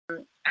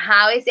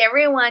How is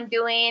everyone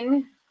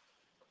doing?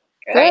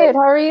 Good.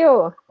 How are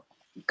you?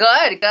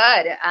 Good.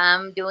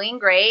 I'm doing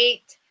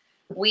great.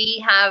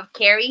 We have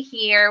Carrie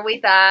here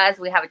with us.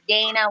 We have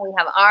Dana. We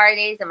have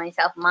Artis and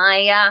myself,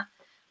 Maya.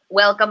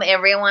 Welcome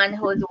everyone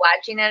who's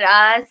watching at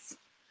us.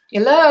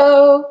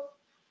 Hello.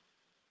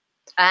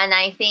 And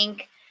I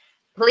think,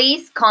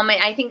 please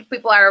comment. I think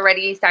people are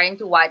already starting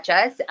to watch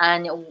us,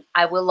 and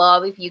I would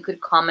love if you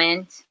could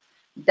comment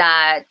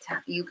that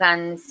you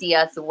can see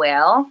us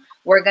well.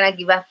 We're gonna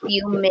give a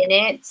few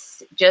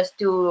minutes just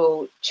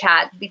to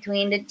chat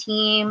between the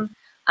team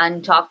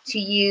and talk to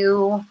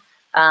you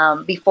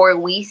before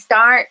we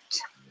start.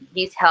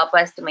 This help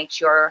us to make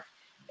sure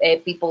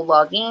people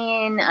log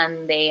in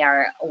and they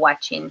are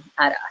watching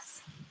at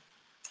us.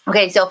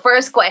 Okay, so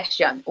first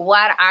question,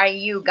 what are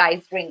you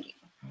guys drinking?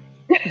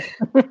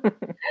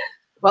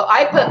 Well,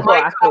 I put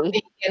my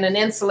coffee in an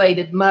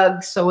insulated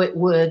mug so it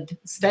would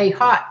stay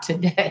hot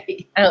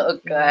today. Oh,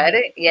 good.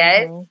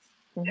 Yes.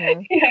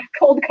 Mm-hmm. Yeah,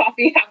 cold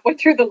coffee halfway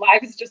through the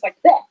live is just like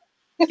that.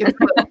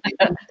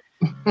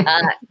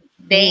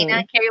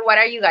 Dana, Carrie, what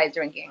are you guys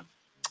drinking?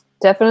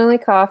 Definitely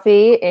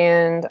coffee,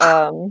 and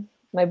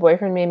my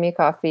boyfriend made me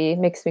coffee,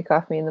 makes me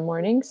coffee in the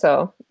morning,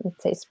 so it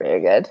tastes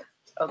very good.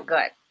 Oh,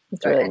 good.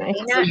 It's really nice.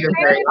 So you're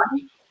very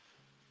lucky.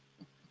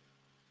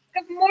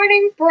 Good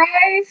morning,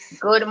 Bryce.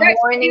 Good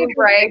morning,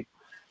 Bryce.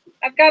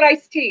 I've got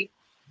iced tea.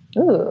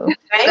 Ooh.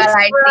 Thanks,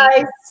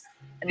 Bryce.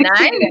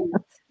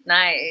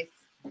 Nice.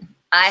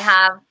 I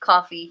have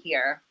coffee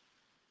here.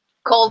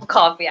 Cold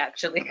coffee,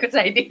 actually, because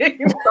I didn't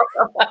even talk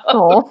about.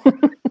 Oh.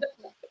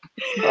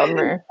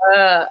 Bummer.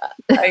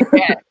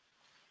 Okay.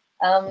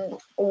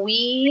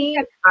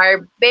 We are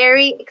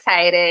very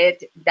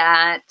excited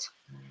that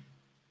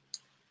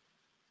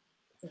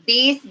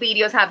these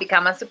videos have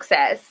become a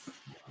success.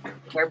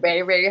 We're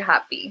very, very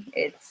happy.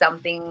 It's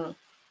something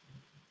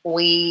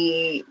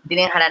we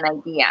didn't have an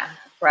idea,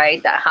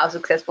 right? That how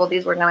successful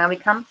these were gonna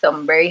become. So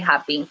I'm very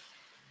happy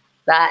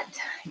that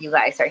you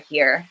guys are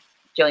here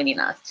joining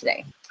us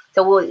today.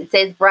 So it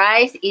says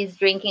Bryce is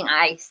drinking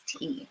iced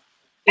tea.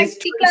 Is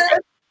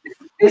Teresa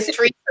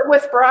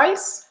with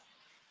Bryce?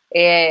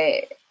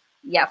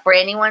 Yeah, for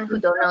anyone who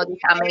don't know this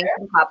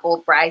amazing couple,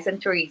 Bryce and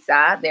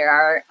Teresa, they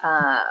are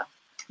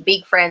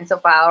big friends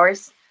of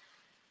ours.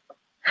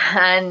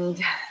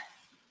 And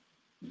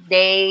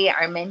they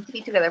are meant to be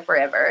together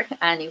forever.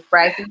 And if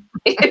Bryce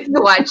is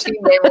watching,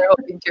 they were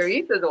hoping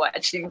Teresa's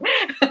watching.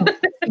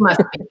 She must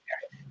be there.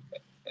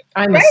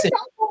 I'm Bryce assuming.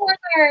 also won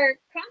our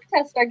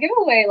contest, our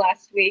giveaway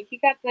last week. He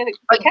got the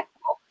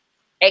kettle.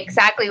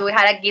 Exactly. We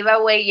had a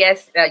giveaway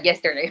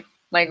yesterday.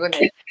 My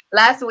goodness.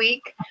 Last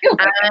week.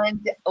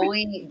 And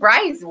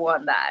Bryce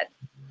won that.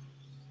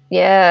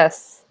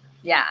 Yes.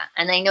 Yeah.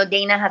 And I know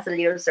Dana has a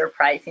little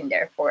surprise in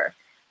there for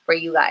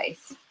you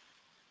guys.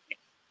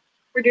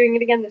 We're doing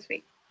it again this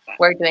week.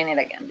 We're doing it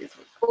again this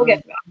week. We'll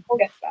get to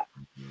that.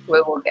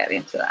 We will get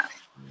into that.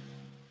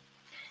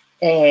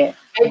 Hey,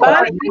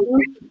 Bonnie,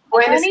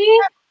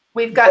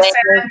 we've got San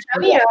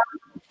Antonio.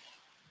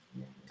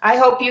 I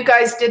hope you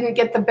guys didn't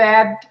get the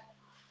bad.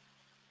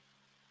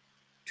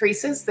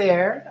 Teresa's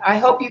there. I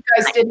hope you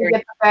guys didn't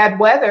get the bad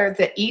weather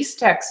that East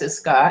Texas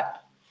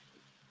got.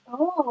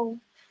 Oh.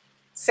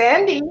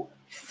 Sandy's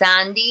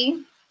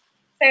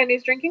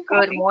drinking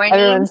coffee. Good morning.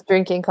 Everyone's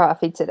drinking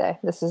coffee today.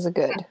 This is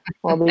good.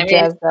 We'll be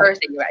jazzed up. Ready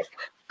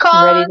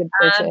to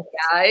purchase.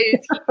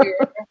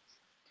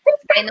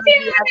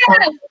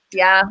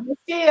 Yeah.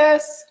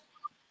 Yes.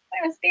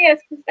 Buenos dias,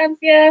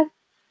 Constancia.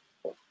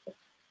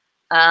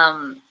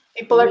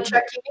 People are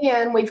checking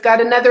in. We've got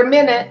another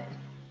minute.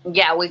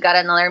 Yeah, we got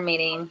another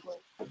meeting.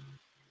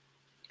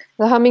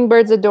 The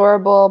hummingbird's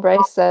adorable,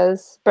 Bryce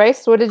says.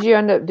 Bryce, what did you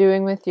end up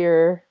doing with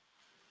your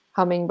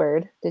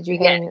hummingbird? Did you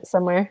hang it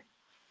somewhere?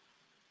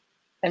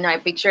 And I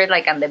picture it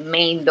like on the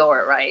main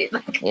door, right?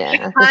 Like,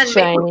 yeah, it's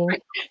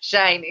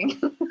shining.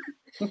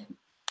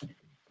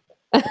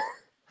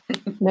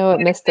 No,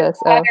 it missed us.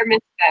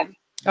 Missed them.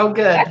 Oh,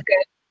 good. That's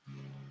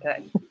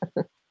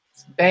good.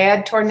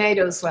 Bad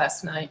tornadoes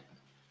last night.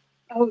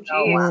 Oh, geez.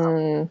 Oh,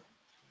 wow.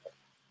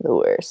 The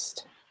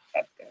worst.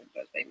 That's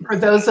good. For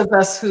those of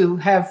us who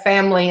have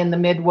family in the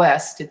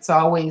Midwest, it's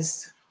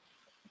always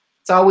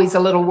a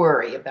little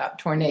worry about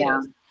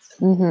tornadoes.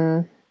 Yeah.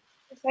 Mm-hmm.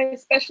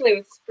 Especially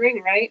with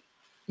spring, right?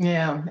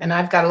 Yeah, and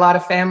I've got a lot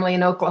of family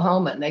in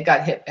Oklahoma, and they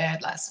got hit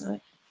bad last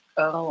night.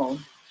 Oh.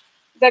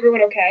 Is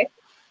everyone okay?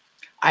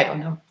 I don't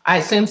know. I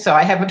assume so.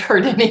 I haven't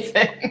heard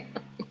anything.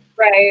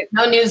 Right.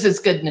 No news is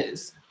good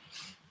news.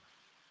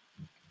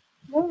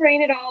 No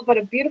rain at all, but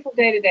a beautiful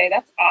day today.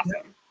 That's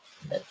awesome.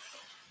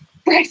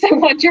 Bryce, I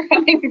want your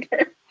hummingbird.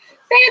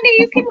 Sandy,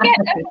 you can get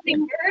a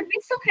hummingbird. We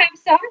still have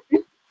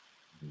some.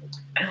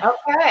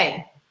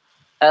 Okay.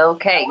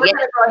 Okay. We're going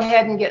to go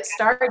ahead and get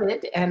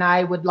started, and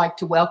I would like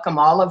to welcome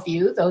all of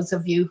you, those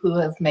of you who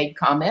have made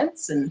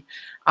comments, and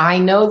I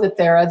know that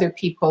there are other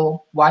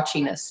people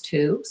watching us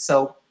too,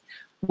 so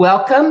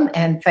welcome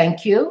and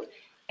thank you.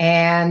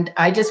 And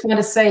I just want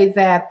to say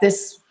that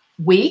this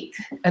week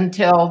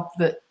until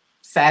the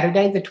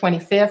Saturday, the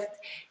 25th,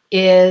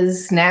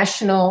 is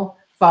National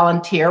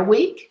Volunteer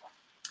Week.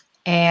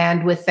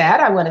 And with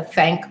that, I want to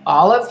thank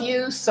all of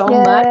you so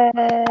much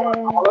for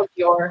all of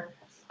your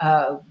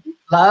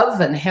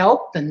love and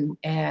help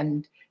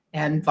and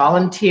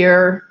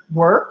volunteer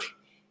work.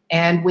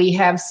 And we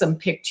have some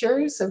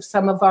pictures of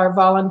some of our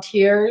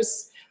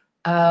volunteers.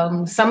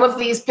 Some of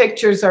these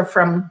pictures are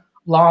from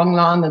long,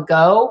 long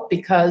ago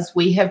because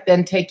we have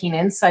been taking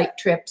insight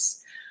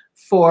trips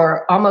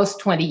for almost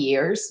 20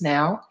 years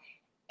now.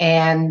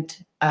 And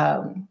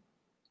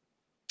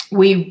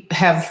we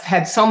have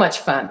had so much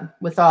fun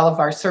with all of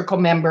our circle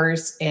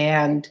members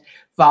and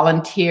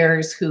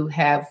volunteers who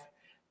have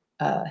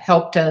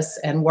helped us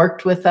and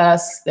worked with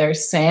us.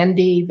 There's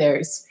Sandy,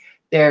 there's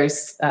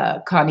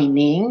Connie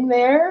Ning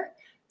there.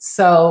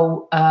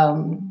 So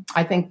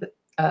I think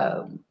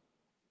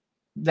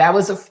that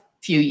was a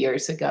few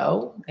years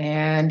ago.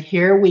 And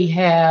here we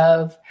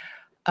have,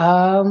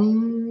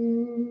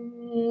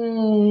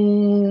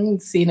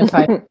 seeing if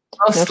I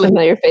mostly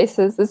familiar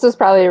faces. This is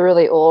probably a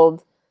really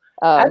old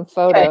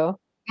photo.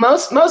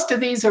 Most of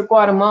these are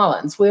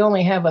Guatemalans. We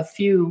only have a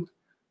few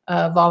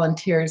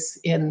volunteers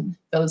in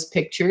those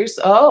pictures.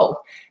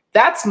 Oh,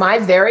 that's my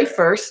very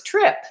first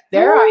trip.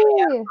 There I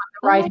am on the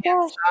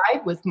right-hand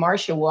side with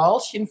Marcia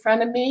Walsh in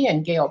front of me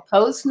and Gail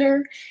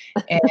Posner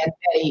and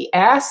Betty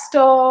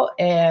Astle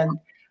and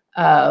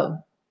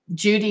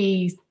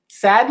Judy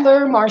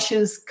Sadler,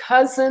 Marcia's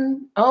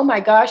cousin. Oh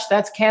my gosh,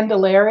 that's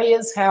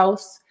Candelaria's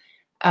house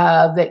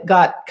that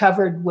got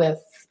covered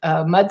with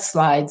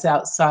mudslides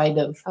outside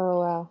of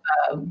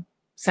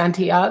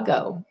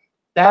Santiago.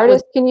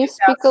 Artist, can you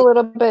speak a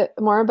little bit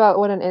more about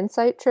what an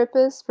insight trip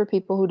is for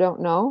people who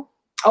don't know?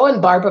 Oh,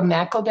 and Barbara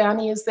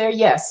McEldowney is there.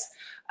 Yes.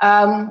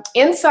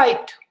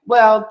 Insight,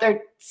 well, there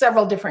are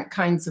several different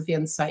kinds of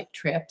insight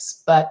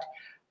trips, but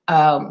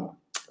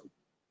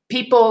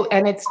people,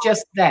 and it's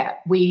just that.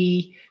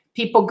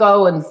 People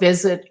go and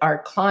visit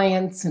our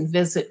clients and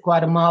visit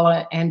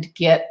Guatemala and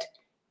get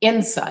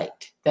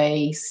insight.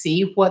 They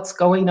see what's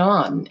going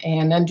on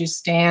and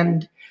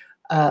understand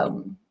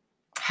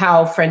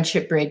how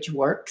Friendship Bridge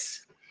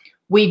works.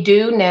 We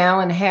do now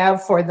and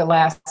have for the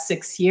last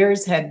 6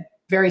 years had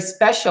very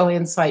special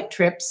insight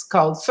trips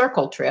called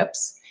circle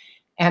trips.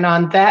 And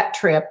on that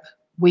trip,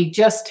 we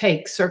just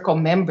take circle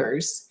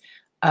members.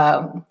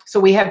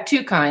 So we have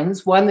two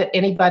kinds, one that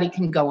anybody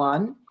can go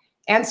on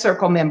and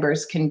circle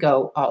members can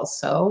go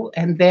also.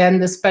 And then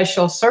the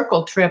special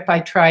circle trip,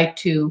 I try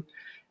to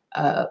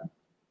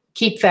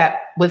keep that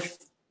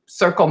with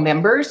circle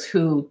members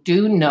who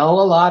do know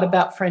a lot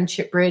about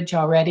Friendship Bridge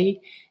already,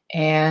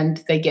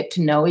 and they get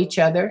to know each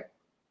other.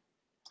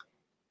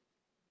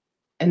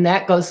 And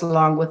that goes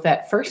along with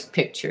that first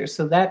picture.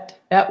 So that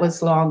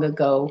was long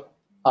ago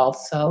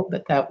also,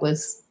 but that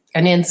was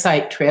an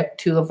insight trip,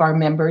 2 of our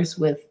members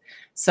with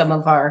some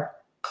of our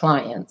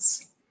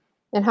clients.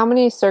 And how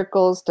many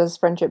circles does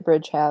Friendship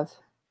Bridge have?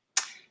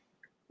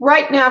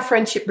 Right now,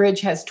 Friendship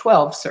Bridge has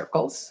 12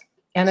 circles.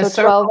 And so a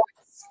circle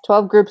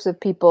 12 groups of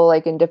people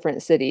like in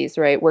different cities,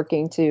 right?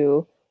 Working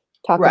to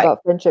talk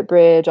about Friendship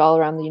Bridge all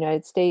around the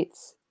United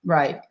States.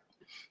 Right.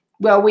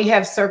 Well, we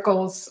have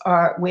circles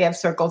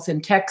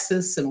in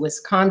Texas and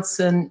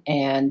Wisconsin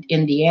and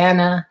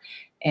Indiana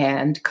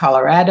and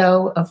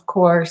Colorado, of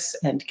course,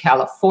 and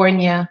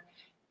California.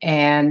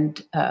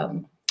 And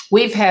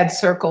we've had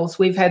circles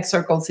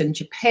in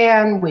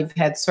Japan. We've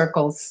had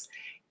circles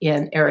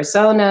in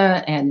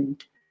Arizona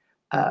and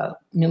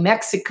New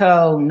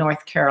Mexico,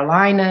 North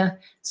Carolina.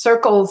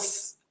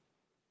 Circles,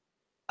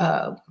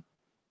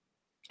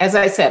 as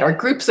I said, are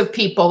groups of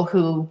people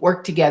who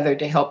work together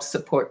to help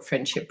support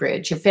Friendship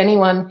Bridge. If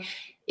anyone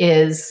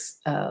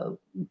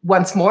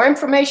wants more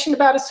information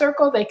about a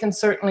circle, they can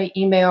certainly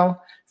email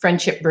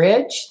Friendship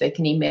Bridge. They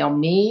can email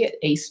me at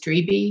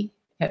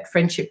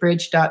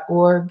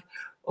astreby@friendshipbridge.org,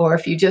 or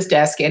if you just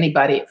ask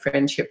anybody at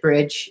Friendship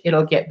Bridge,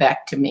 it'll get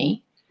back to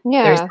me.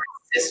 Yeah. There's my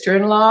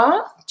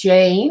sister-in-law,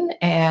 Jane,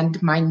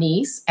 and my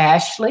niece,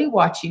 Ashley,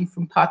 watching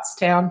from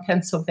Pottstown,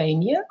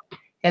 Pennsylvania.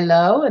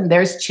 Hello. And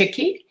there's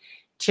Chicky.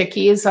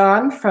 Chicky is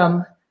on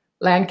from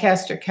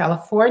Lancaster,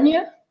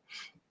 California.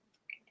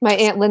 My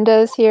Aunt Linda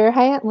is here.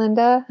 Hi, Aunt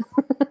Linda.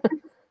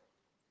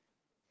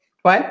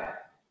 What?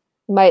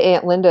 My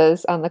Aunt Linda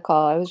is on the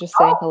call. I was just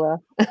saying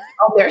hello.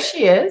 Oh, there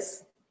she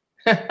is.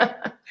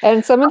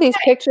 And some of these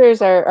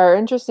pictures are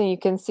interesting. You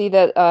can see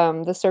that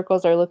the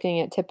circles are looking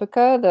at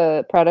Typica,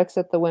 the products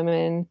that the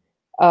women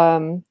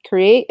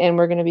create, and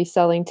we're going to be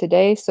selling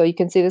today. So you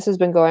can see this has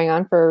been going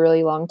on for a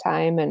really long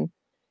time, and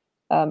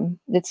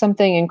it's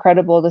something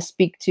incredible to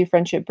speak to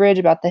Friendship Bridge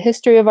about the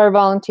history of our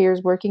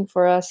volunteers working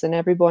for us, and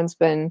everyone's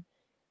been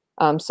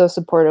so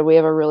supportive. We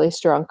have a really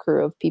strong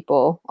crew of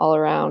people all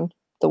around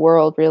the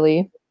world,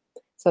 really.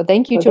 So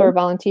thank you to our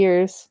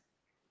volunteers.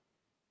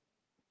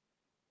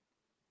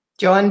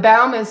 Joanne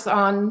Baum is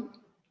on.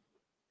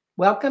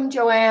 Welcome,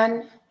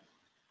 Joanne.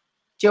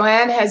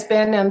 Joanne has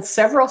been in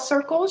several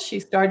circles. She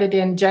started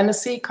in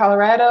Genesee,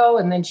 Colorado,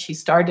 and then she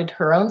started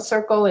her own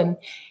circle in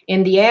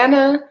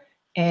Indiana,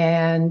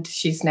 and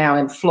she's now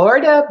in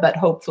Florida, but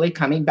hopefully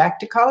coming back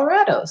to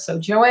Colorado. So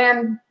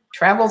Joanne,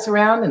 travels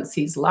around and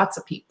sees lots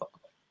of people.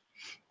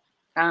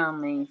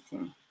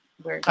 Amazing.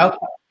 Okay.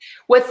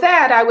 With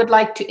that, I would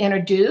like to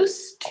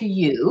introduce to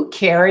you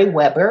Carrie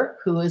Weber,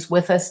 who is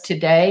with us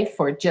today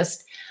for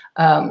just,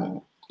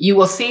 you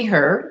will see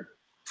her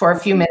for a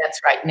few minutes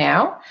right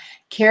now.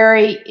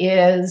 Carrie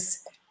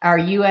is our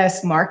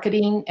U.S.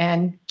 Marketing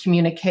and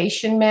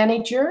Communication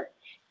Manager.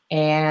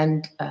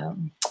 And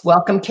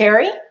welcome,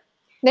 Carrie.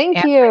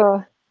 Thank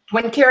you.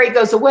 When Carrie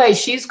goes away,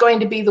 she's going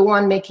to be the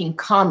one making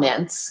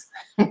comments.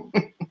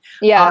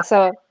 Yeah,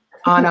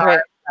 on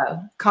our right.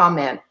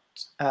 comment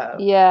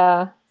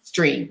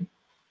stream.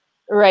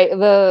 Right.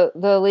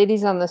 The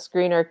ladies on the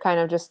screen are kind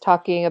of just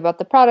talking about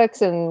the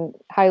products and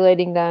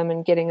highlighting them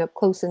and getting up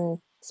close and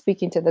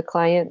speaking to the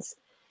clients.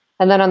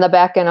 And then on the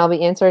back end, I'll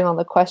be answering all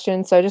the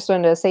questions. So I just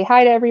wanted to say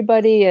hi to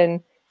everybody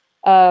and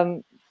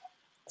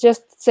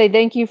just say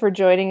thank you for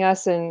joining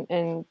us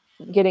and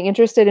getting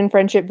interested in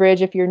Friendship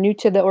Bridge. If you're new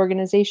to the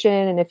organization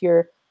and if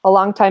you're a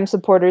longtime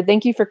supporter,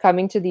 thank you for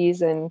coming to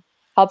these and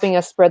helping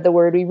us spread the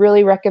word. We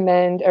really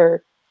recommend,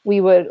 or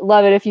we would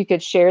love it if you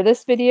could share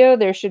this video.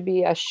 There should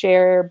be a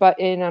share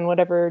button on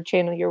whatever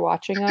channel you're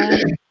watching on.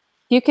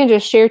 You can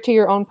just share to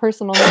your own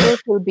personal network.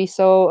 It would be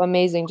so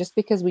amazing, just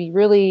because we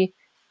really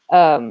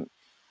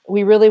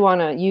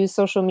want to use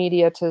social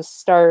media to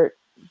start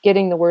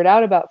getting the word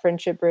out about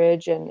Friendship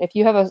Bridge. And if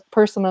you have a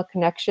personal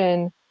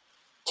connection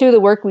to the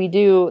work we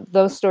do,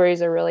 those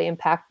stories are really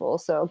impactful.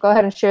 So go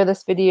ahead and share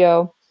this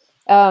video.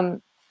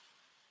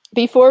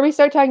 Before we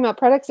start talking about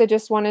products, I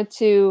just wanted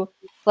to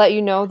let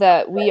you know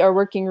that we are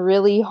working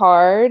really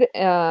hard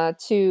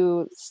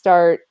to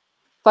start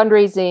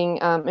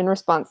fundraising in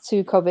response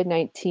to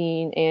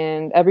COVID-19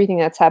 and everything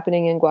that's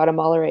happening in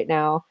Guatemala right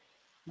now.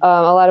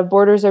 A lot of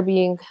borders are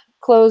being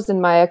closed,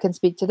 and Maya can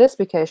speak to this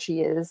because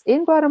she is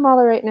in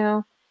Guatemala right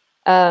now.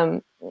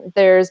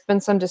 There's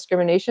been some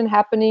discrimination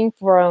happening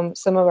from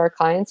some of our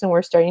clients, and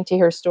we're starting to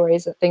hear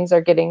stories that things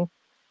are getting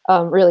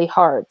really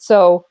hard.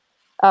 So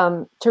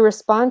to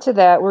respond to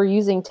that, we're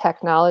using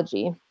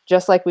technology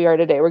just like we are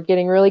today. We're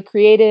getting really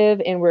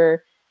creative, and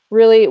we're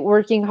really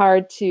working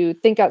hard to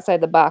think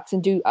outside the box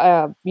and do,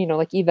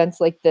 like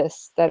events like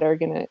this that are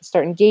going to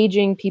start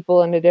engaging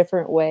people in a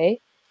different way.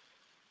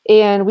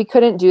 And we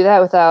couldn't do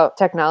that without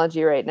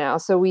technology right now.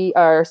 So we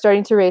are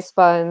starting to raise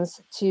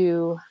funds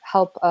to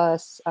help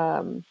us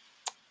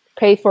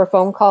pay for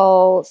phone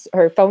calls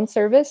or phone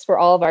service for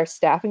all of our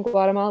staff in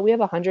Guatemala. We have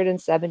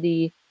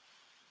 170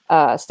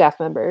 staff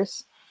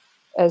members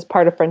as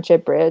part of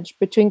Friendship Bridge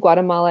between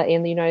Guatemala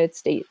and the United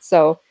States.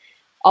 So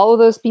all of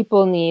those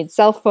people need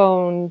cell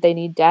phone, they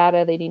need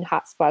data, they need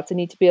hotspots, they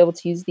need to be able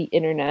to use the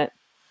internet.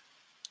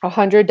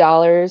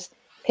 $100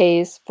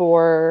 pays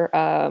for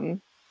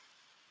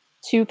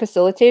 2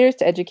 facilitators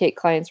to educate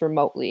clients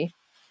remotely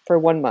for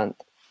 1 month.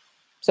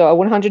 So a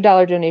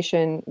 $100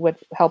 donation would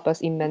help us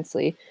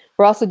immensely.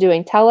 We're also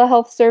doing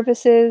telehealth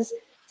services.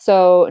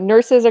 So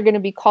nurses are going to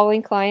be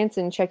calling clients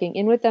and checking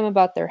in with them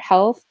about their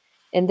health,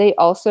 and they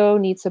also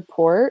need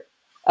support.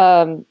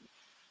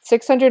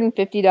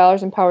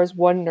 $650 empowers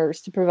 1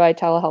 nurse to provide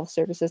telehealth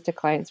services to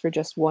clients for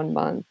just 1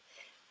 month.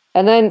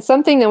 And then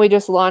something that we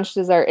just launched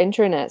is our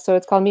intranet. So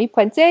it's called Mi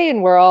Puente,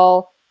 and we're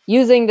all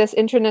using this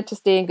intranet to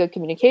stay in good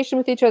communication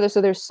with each other.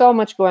 So there's so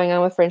much going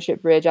on with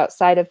Friendship Bridge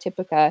outside of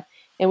Tipica.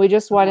 And we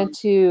just wanted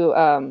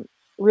to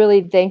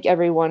really thank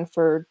everyone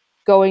for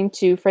going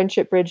to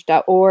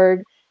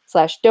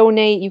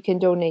friendshipbridge.org/donate. You can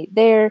donate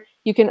there.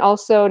 You can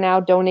also now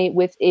donate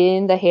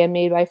within the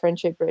Handmade by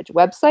Friendship Bridge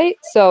website.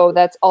 So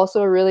that's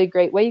also a really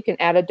great way. You can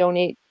add a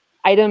donate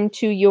item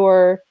to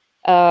your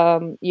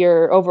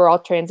overall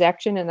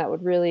transaction, and that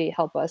would really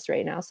help us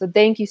right now. So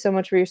thank you so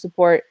much for your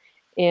support,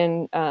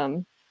 and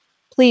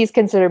please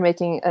consider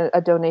making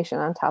a donation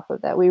on top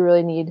of that. We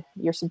really need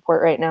your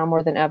support right now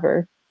more than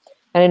ever.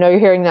 And I know you're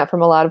hearing that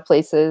from a lot of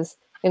places.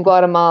 In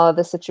Guatemala,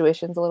 the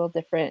situation's a little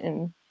different,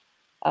 and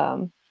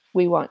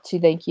we want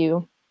to thank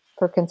you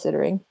for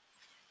considering.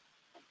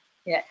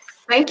 Yes.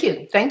 Thank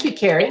you. Thank you,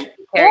 Carrie.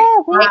 Can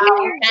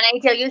I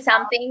tell you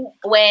something?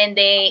 When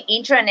the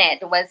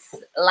intranet was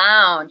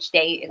launched,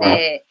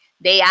 they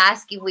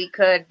asked if we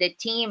could,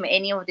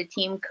 any of the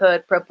team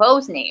could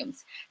propose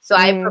names. So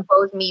I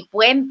proposed Mi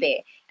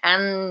Puente.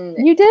 And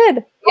you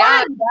did.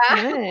 Yeah.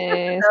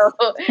 Nice. So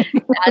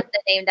that's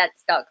the name that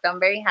stuck. So I'm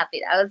very happy.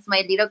 That was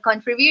my little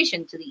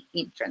contribution to the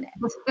intranet.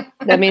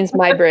 That means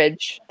my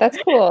bridge. That's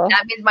cool.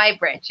 That means my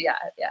bridge. Yeah.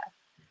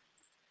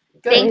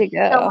 Good. Thank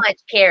you so much,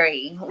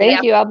 Carrie.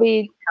 Thank you. I'll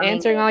be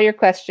answering all your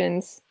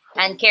questions.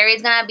 And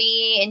Carrie's going to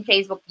be in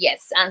Facebook,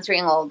 yes,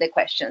 answering all the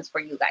questions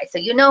for you guys. So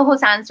you know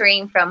who's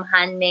answering from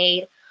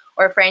Handmade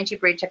or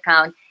Friendship Bridge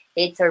account.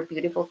 It's our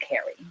beautiful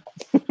Carrie.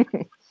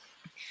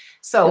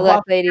 So good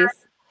luck, ladies.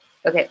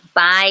 Okay,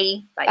 bye.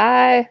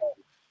 Bye.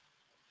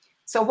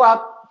 So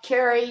while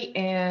Carrie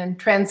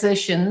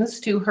transitions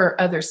to her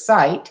other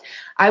site,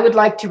 I would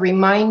like to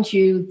remind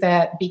you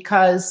that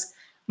because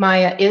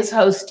Maya is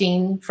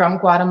hosting from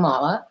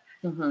Guatemala,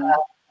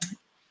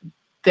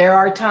 there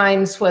are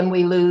times when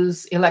we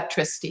lose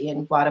electricity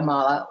in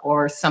Guatemala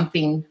or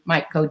something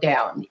might go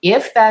down.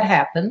 If that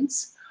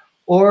happens,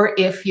 or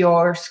if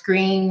your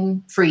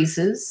screen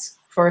freezes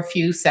for a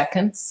few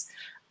seconds,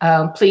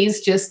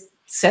 please just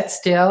sit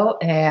still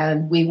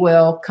and we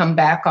will come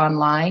back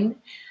online.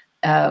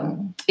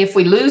 If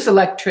we lose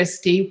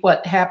electricity,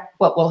 what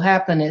will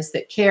happen is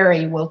that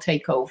Carrie will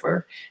take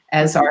over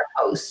as our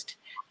host.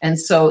 And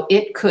so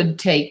it could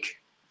take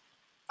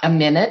a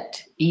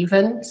minute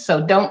even.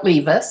 So don't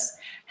leave us.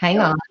 Hang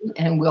on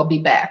and we'll be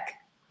back.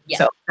 Yeah.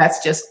 So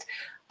that's just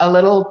a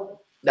little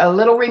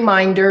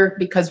reminder,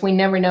 because we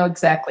never know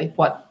exactly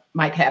what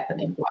might happen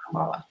in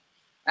Guatemala.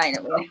 I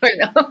know, we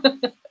never know.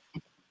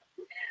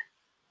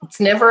 It's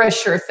never a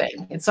sure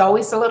thing. It's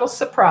always a little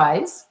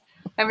surprise.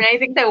 I mean, I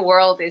think the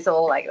world is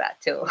all like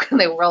that too.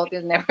 The world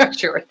is never a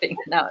sure thing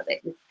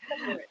nowadays.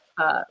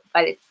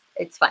 But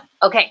it's fun.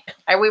 Okay,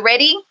 are we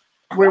ready?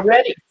 We're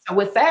ready. So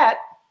with that,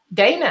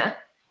 Dana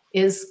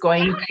is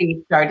going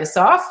to start us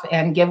off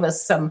and give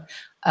us some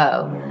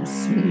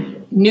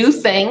new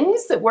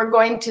things that we're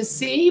going to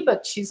see,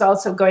 but she's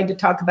also going to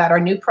talk about our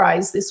new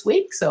prize this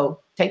week. So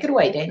take it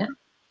away, Dana.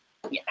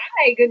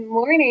 Hi, good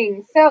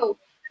morning. So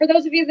for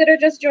those of you that are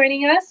just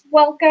joining us,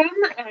 welcome.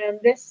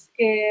 This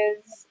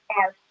is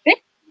our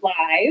 5th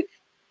live.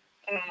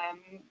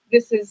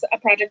 This is a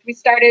project we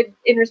started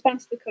in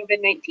response to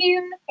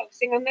COVID-19,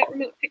 focusing on that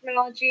remote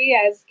technology,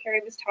 as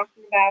Carrie was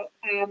talking about.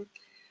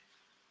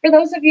 For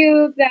those of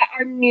you that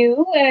are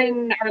new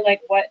and are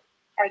like, what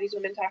are these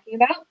women talking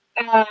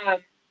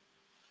about?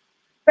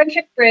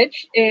 Friendship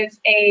Bridge is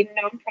a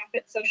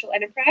nonprofit social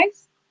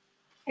enterprise,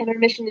 and our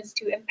mission is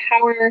to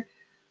empower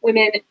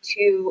women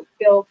to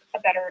build a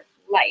better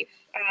life.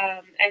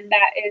 And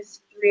that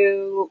is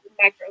through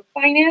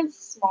microfinance,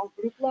 small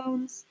group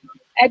loans,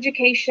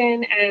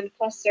 education, and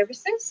plus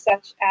services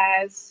such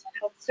as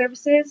health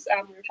services.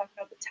 We were talking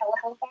about the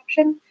telehealth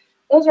option.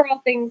 Those are all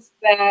things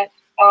that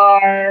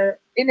are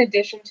in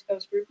addition to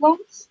those group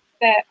loans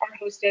that are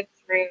hosted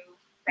through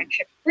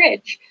Friendship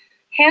Bridge.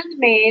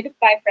 Handmade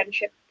by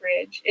Friendship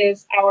Bridge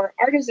is our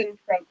artisan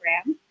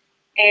program.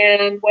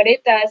 And what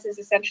it does is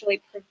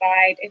essentially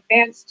provide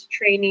advanced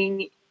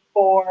training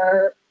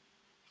for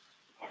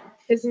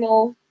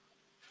artisanal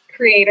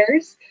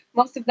creators,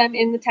 most of them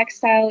in the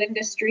textile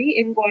industry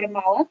in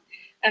Guatemala.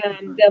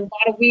 A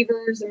lot of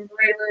weavers,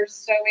 embroiderers,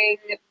 sewing,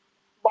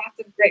 lots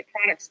of great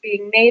products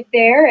being made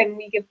there, and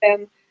we give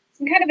them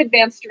some kind of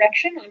advanced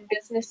direction on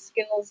business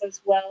skills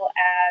as well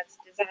as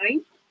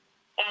design.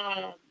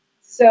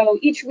 So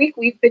each week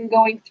we've been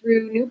going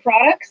through new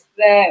products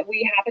that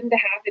we happen to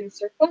have in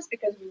surplus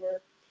because we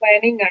were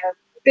planning our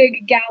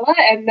big gala,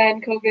 and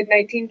then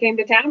COVID-19 came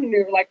to town, and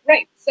we were like,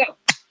 right, so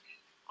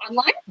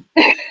online.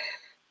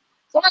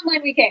 So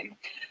online we came.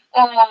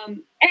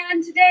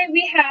 And today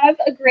we have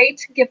a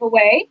great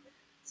giveaway.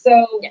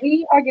 So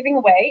we are giving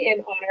away,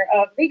 in honor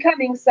of the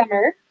coming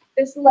summer,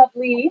 this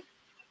lovely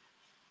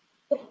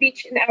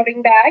beach and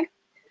outing bag.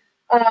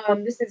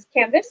 This is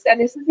canvas, and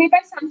this is made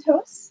by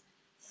Santos.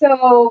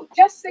 So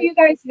just so you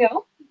guys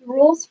know, the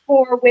rules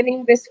for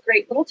winning this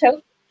great little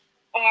tote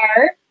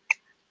are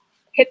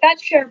hit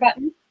that share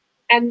button,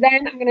 and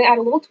then I'm going to add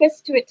a little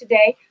twist to it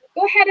today.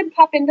 Go ahead and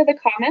pop into the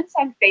comments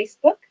on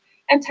Facebook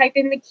and type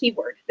in the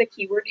keyword. The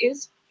keyword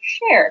is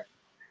share,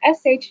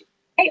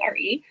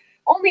 S-H-A-R-E.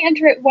 Only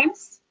enter it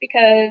once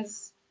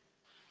because,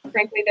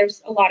 frankly,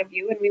 there's a lot of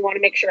you, and we want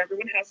to make sure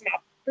everyone has an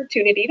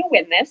opportunity to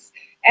win this.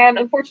 And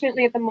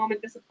unfortunately, at the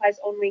moment, this applies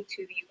only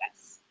to the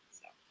US.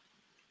 So,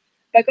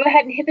 but go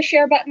ahead and hit the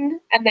share button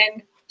and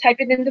then type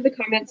it into the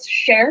comments,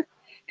 share.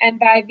 And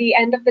by the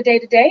end of the day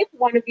today,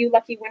 one of you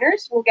lucky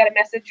winners will get a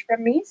message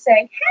from me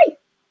saying, hey,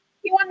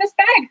 you won this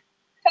bag.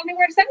 Tell me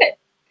where to send it.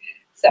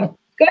 So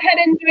go ahead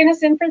and join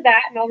us in for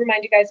that, and I'll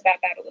remind you guys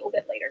about that a little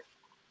bit later.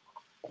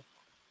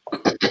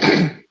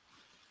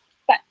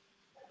 But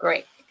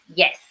great.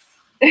 Yes.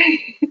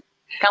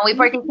 Can we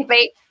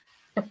participate?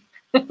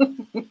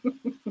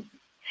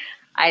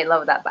 I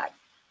love that bag.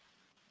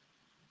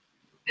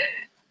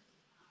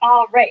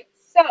 All right.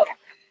 So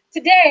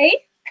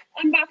today,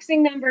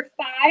 unboxing number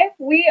 5,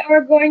 we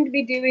are going to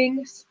be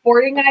doing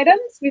sporting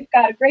items. We've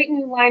got a great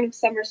new line of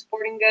summer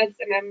sporting goods,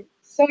 and I'm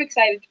so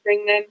excited to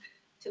bring them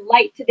to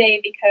light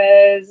today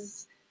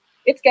because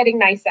it's getting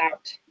nice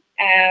out,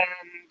 and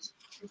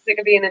I'm sick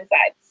of being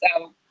inside.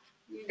 So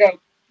you can go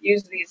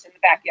use these in the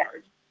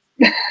backyard.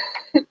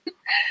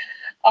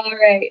 All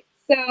right.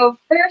 So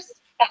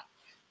first up,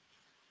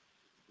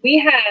 we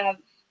have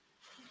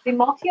the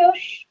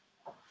Maltiox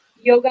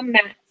yoga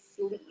mat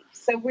sleeve.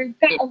 So we've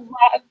got a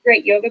lot of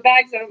great yoga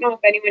bags. I don't know if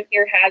anyone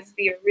here has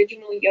the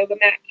original yoga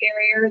mat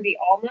carrier, the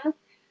Alma.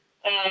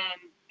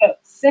 But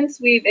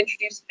since we've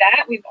introduced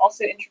that, we've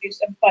also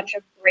introduced a bunch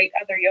of great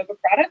other yoga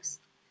products.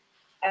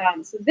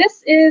 So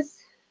this is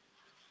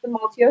the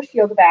Maltiox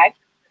yoga bag.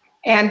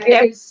 And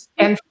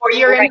for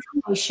your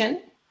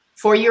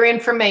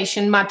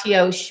information,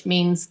 Maltiox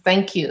means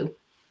thank you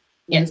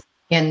in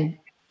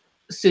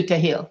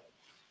Sutahil.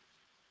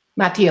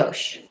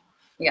 Maltiox.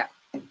 Yeah.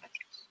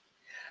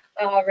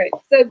 All right.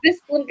 So this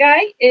little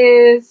guy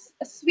is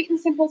a sweet and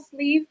simple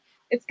sleeve.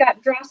 It's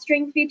got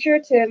drawstring feature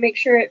to make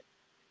sure it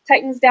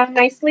tightens down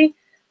nicely.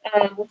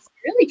 With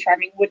really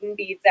charming wooden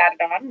beads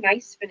added on.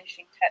 Nice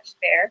finishing touch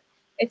there.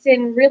 It's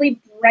in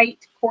really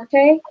bright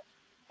corte.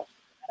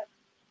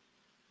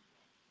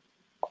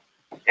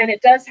 And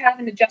it does have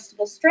an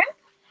adjustable strap.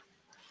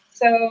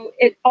 So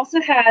it also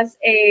has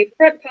a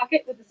front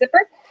pocket with a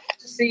zipper,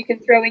 just so you can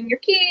throw in your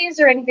keys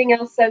or anything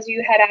else as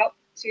you head out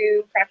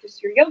to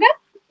practice your yoga.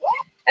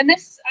 And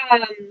this,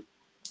 I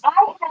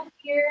have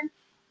here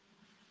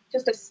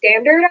just a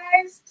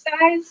standardized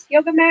size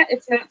yoga mat.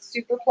 It's not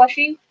super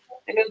plushy.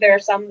 I know there are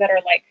some that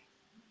are like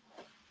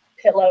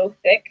pillow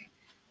thick.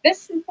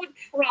 This would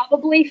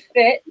probably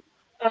fit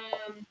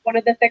one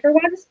of the thicker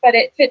ones, but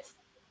it fits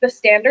the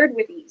standard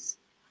with ease.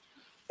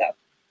 So,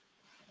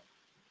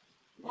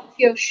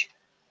 Maltiox.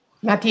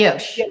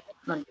 Maltiox.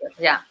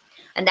 Yeah.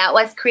 And that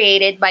was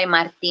created by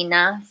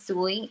Martina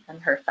Sui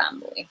and her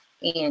family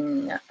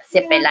in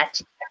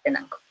Cepelachi,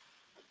 Acatenango.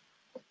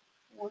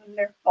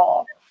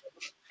 Wonderful.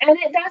 And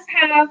it does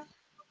have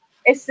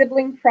a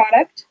sibling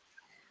product.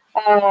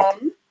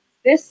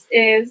 This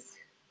is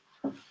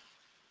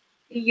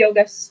the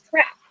yoga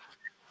strap.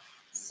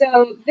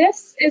 So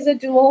this is a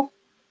dual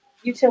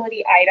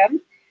utility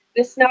item.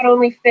 This not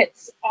only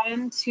fits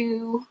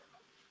onto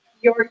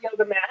your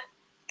yoga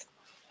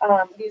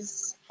mat,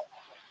 these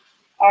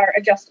are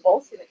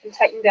adjustable, so they can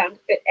tighten down to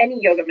fit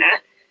any yoga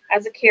mat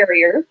as a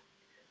carrier.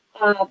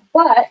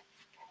 But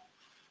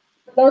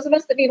for those of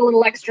us that need a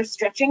little extra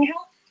stretching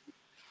help,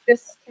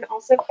 this can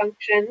also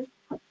function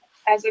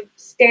as a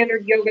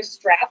standard yoga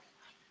strap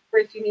for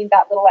if you need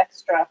that little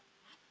extra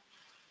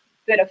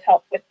bit of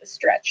help with the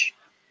stretch.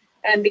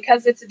 And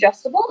because it's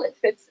adjustable, it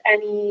fits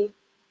any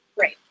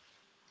frame.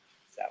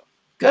 So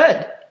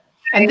good.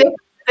 And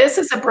this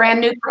is a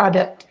brand new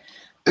product.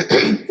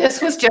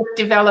 This was just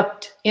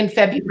developed in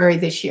February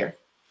this year.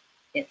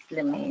 It's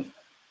let me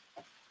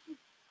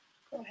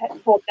go ahead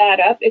and hold that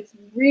up. It's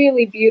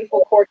really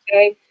beautiful corte.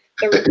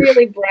 They're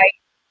really bright,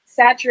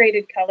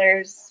 saturated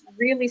colors,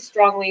 really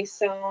strongly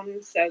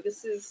sewn. So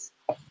this is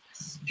a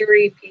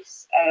sturdy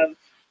piece of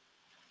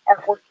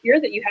artwork here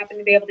that you happen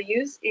to be able to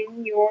use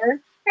in your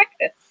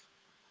practice.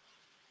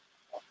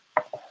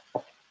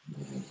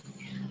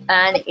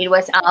 And it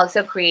was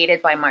also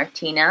created by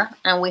Martina,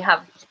 and we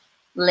have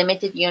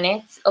limited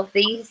units of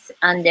these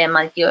and the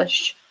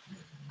Maltiox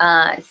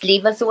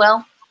sleeve as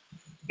well.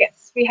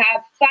 Yes, we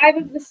have 5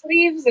 of the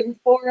sleeves and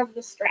 4 of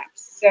the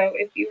straps. So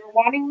if you are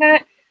wanting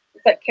that,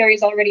 but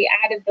Carrie's already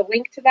added the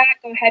link to that,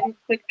 go ahead and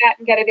click that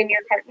and get it in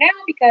your cart now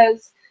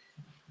because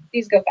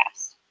these go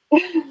fast.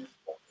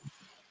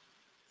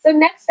 So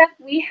next up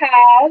we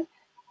have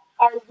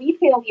our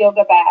Huipil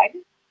Yoga Bag,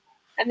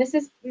 and this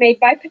is made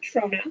by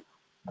Patrona.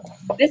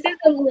 This is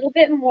a little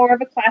bit more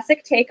of a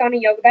classic take on a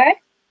yoga bag.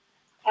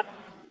 I'll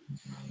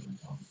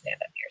stand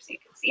up here so you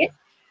can see it.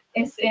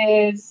 This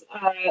is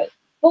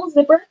full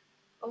zipper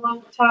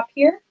along the top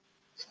here,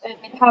 and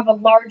we have a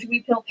large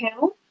Huipil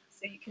panel,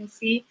 so you can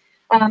see.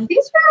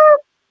 These are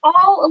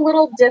all a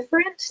little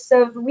different,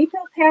 so the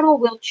Huipil panel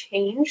will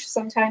change.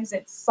 Sometimes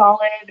it's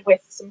solid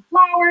with some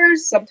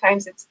flowers,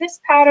 sometimes it's this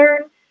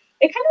pattern.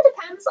 It kind of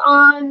depends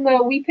on the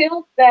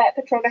Huipil that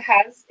Patrona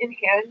has in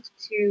hand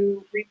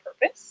to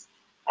repurpose.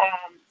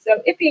 So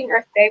it being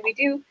Earth Day, we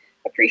do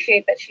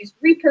appreciate that she's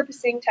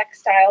repurposing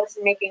textiles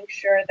and making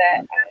sure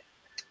that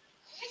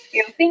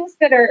things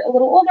that are a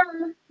little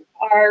older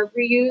are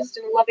reused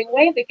in a loving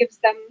way that gives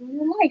them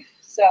life.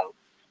 So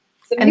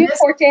some new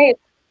forte,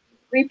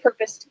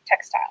 repurposed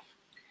textile.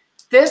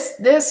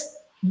 This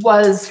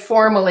was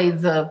formerly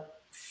the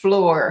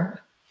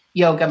floor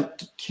yoga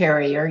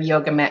carrier,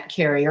 yoga mat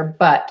carrier,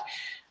 but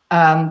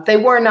they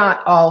were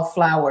not all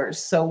flowers.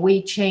 So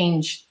we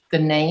changed the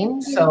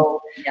name.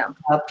 So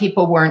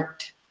people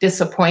weren't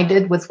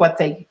disappointed with what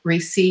they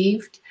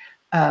received.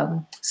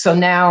 So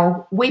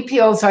now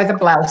Huipils are the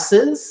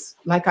blouses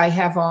like I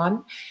have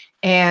on,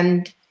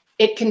 and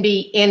it can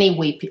be any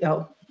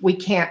Huipil. We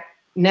can't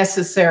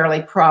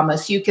necessarily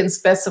promise. You can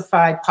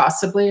specify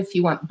possibly if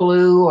you want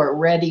blue or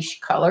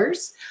reddish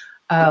colors,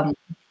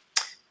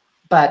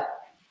 but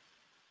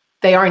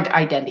they aren't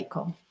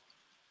identical.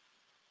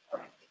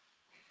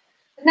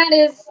 And that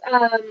is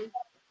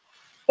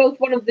both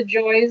one of the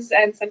joys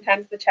and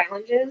sometimes the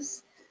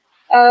challenges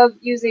of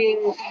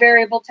using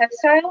variable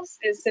textiles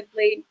is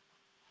simply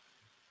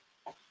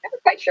never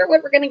quite sure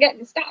what we're going to get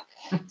in stock.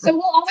 So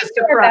we'll always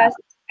do our best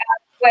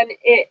when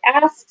it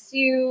asks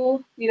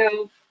you,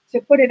 to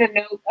put in a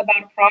note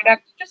about a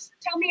product. Just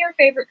tell me your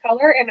favorite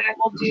color, and I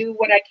will do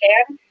what I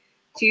can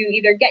to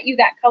either get you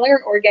that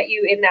color or get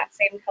you in that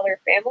same color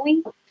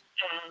family.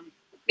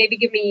 Maybe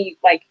give me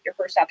like your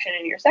first option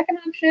and your second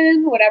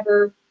option,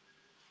 whatever.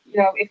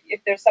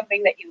 If there's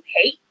something that you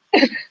hate,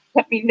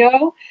 let me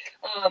know.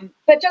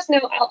 But just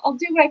know I'll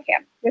do what I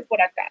can with what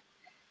I've got.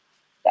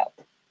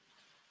 So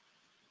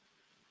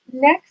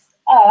next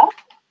up,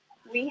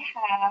 we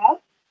have,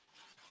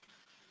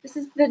 this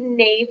is the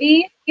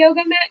navy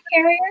yoga mat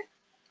carrier.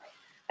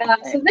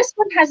 So this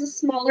one has a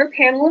smaller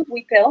panel of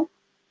Huipil.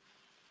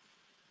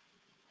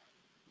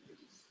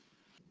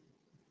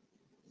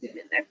 Zoom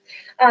in there.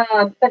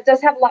 But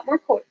does have a lot more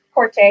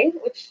corte,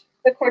 which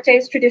The corte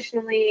is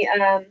traditionally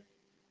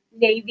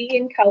navy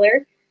in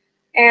color,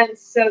 and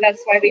so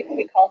that's why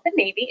we call it the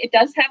navy. It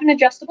does have an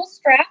adjustable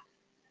strap,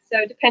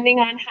 so depending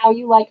on how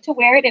you like to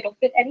wear it, it'll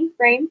fit any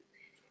frame.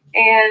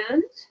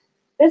 And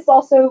this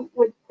also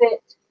would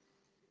fit,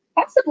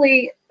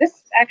 possibly,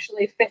 this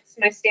actually fits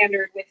my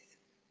standard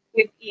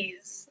with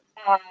ease.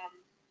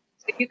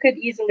 So you could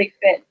easily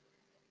fit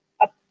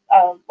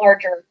a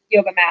larger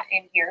yoga mat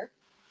in here.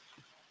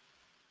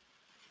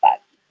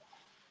 But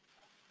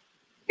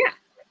yeah,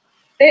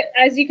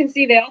 as you can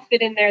see, they all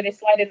fit in there. They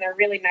slide in there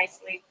really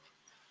nicely.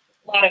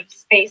 A lot of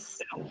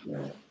space.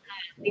 So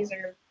these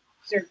are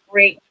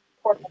great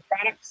portable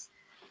products.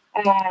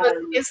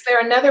 Is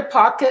there another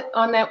pocket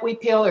on that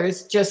Huipil, or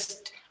is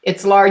just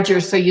it's larger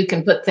so you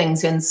can put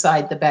things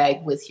inside the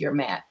bag with your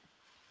mat?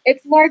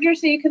 It's larger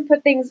so you can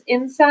put things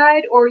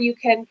inside, or you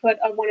can put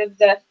one of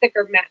the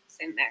thicker mats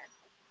in there.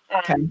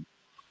 Okay.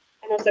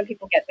 I know some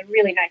people get the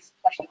really nice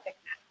plushy thick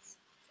mats.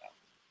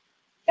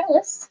 So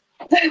jealous.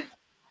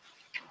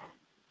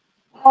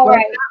 All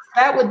right.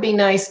 That would be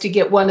nice to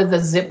get one of the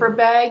zipper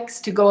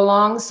bags to go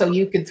along, so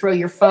you could throw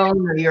your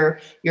phone or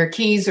your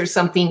keys or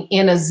something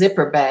in a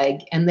zipper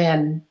bag and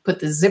then put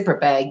the zipper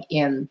bag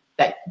in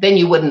that. Then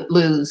you wouldn't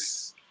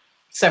lose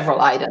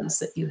several items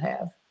that you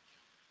have.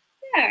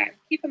 Yeah,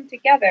 keep them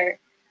together.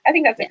 I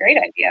think that's a great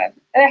idea.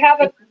 I have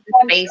a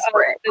bunch of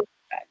zipper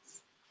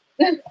bags.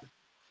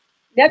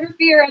 Never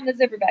fear on the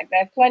zipper bags. I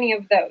have plenty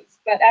of those.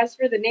 But as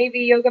for the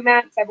navy yoga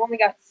mats, I've only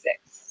got 6.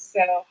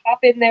 So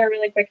hop in there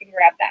really quick and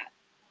grab that.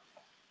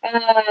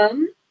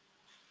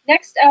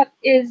 Next up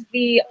is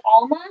the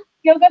Alma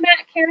yoga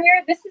mat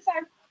carrier. This is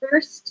our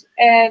first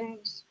and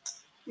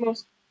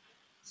most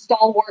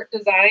stalwart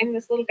design.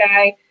 This little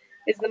guy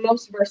is the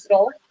most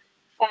versatile.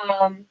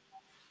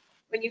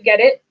 When you get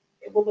it,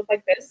 it will look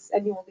like this,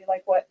 and you will be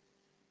like, what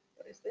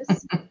is this?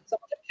 So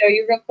I'll just show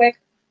you real quick.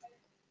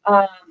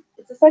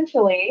 It's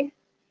essentially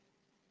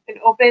an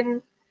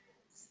open,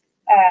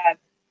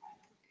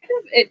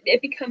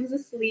 it becomes a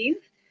sleeve,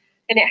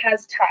 and it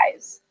has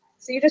ties.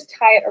 So you just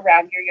tie it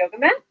around your yoga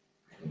mat.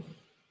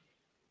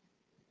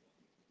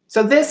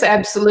 So this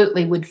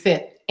absolutely would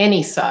fit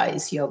any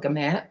size yoga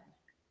mat.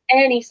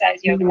 Any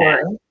size yoga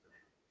mat.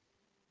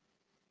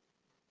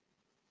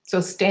 So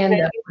stand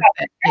up with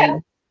that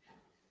thing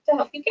to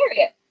help you carry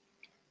it.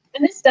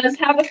 And this does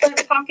have a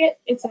front pocket.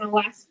 It's an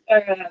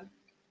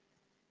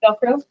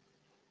Velcro.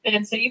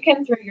 And so you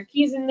can throw your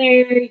keys in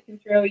there. You can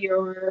throw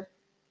your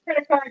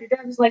credit card, your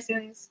driver's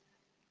license,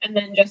 and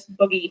then just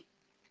boogie.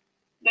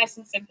 Nice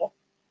and simple.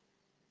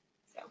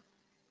 So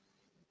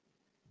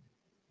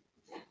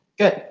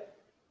good.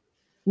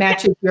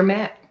 Matches your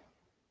mat.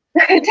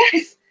 It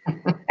does.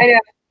 I know.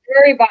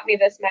 Rory bought me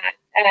this mat,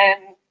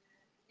 and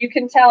you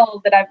can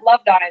tell that I've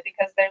loved on it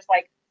because there's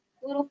like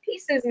little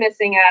pieces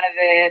missing out of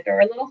it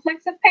or little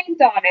flecks of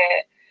paint on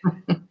it.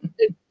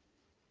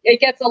 It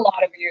gets a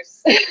lot of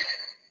use.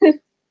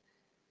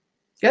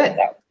 Good.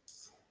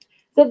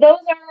 So those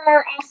are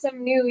our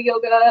awesome new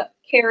yoga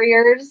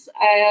carriers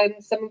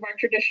and some of our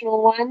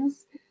traditional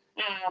ones.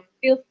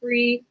 Feel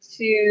free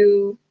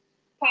to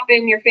pop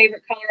in your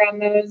favorite color on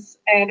those,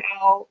 and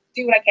I'll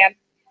do what I can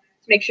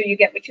to make sure you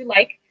get what you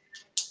like.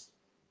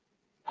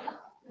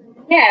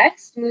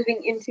 Next,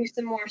 moving into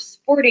some more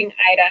sporting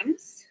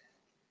items.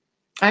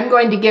 I'm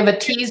going to give a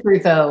teaser,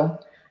 though.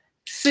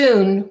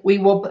 Soon we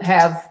will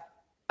have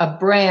a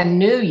brand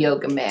new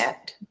yoga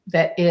mat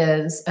that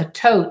is a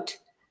tote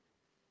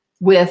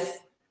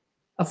with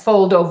a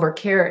fold-over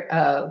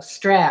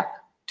strap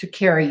to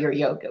carry your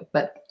yoga.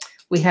 But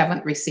we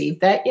haven't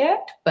received that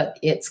yet, but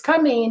it's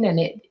coming, and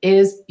it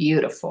is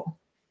beautiful.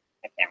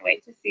 I can't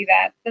wait to see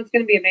that. That's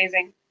going to be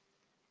amazing.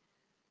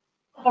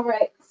 All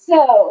right,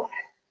 so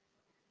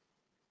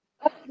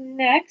up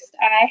next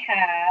I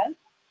have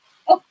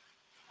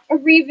a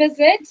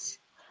revisit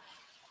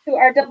to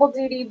our double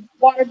duty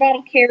water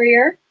bottle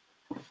carrier.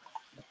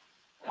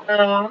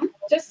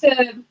 Just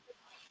to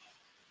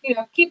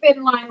keep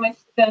in line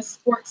with the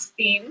sports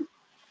theme.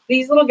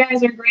 These little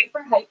guys are great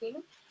for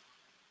hiking,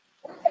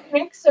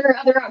 picnics, or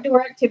other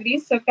outdoor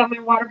activities. So I've got my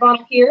water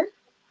bottle here.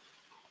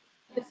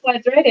 It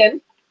slides right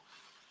in.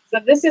 So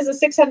this is a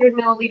 600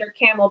 milliliter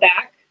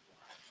Camelback.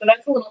 So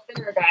that's a little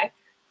thinner guy,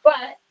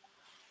 but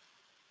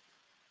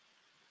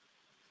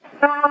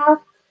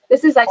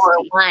this is iced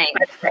tea. Wine.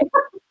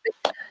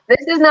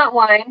 This is not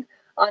wine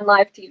on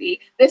live TV.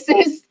 This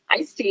is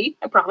iced tea,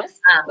 I promise.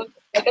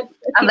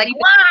 I'm like,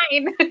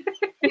 wine!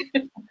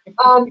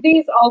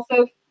 These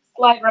also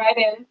slide right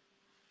in.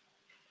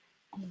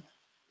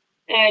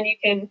 And you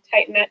can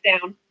tighten that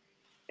down.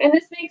 And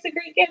this makes a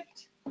great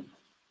gift.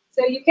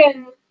 So you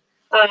can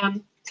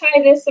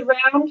tie this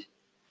around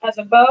as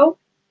a bow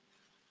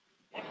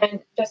and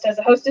just as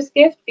a hostess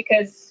gift,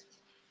 because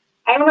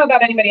I don't know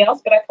about anybody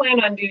else, but I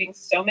plan on doing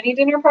so many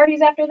dinner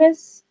parties after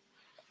this.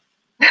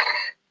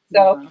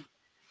 So,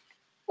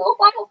 little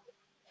bottle.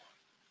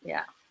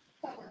 Yeah.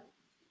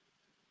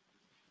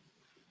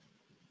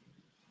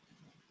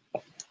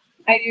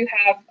 I do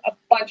have a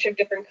bunch of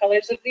different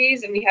colors of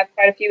these, and we have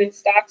quite a few in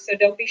stock, so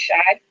don't be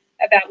shy.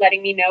 about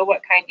letting me know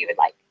what kind you would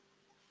like.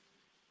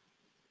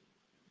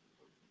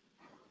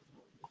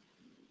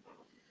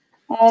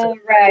 All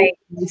right.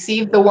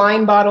 Receive the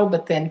wine bottle,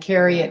 but then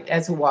carry it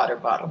as a water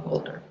bottle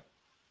holder.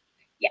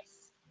 Yes.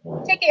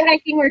 Take it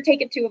hiking or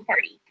take it to a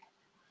party.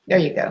 There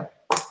you go.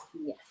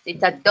 Yes,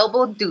 it's a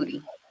double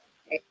duty.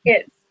 It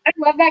is. I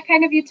love that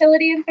kind of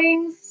utility in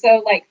things.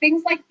 So like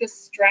things like the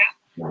strap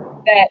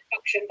that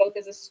function both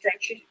as a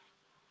stretch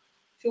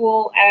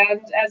tool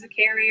and as a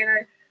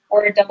carrier,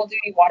 or a double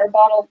duty water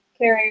bottle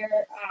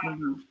carrier.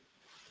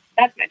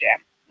 That's my jam.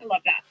 I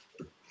love that.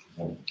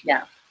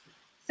 Yeah.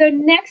 So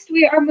next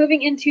we are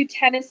moving into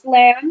tennis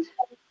land.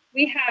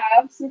 We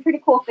have some pretty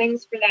cool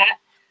things for that.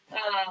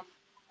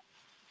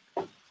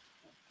 Tennis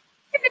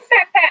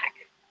backpack.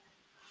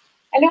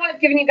 I know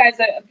I've given you guys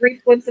a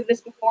brief glimpse of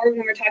this before when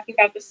we were talking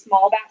about the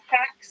small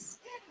backpacks,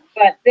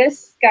 but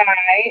this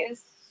guy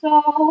is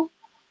so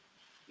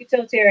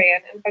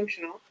utilitarian and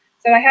functional.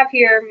 So I have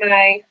here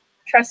my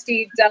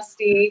trusty,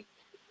 dusty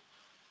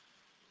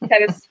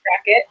tennis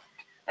racket.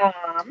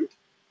 The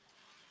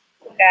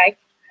guy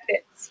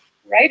fits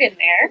right in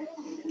there.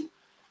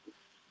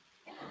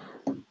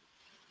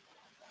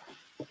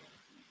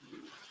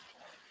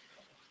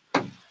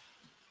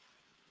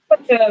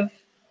 Bunch of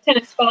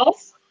tennis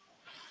balls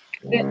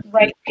fit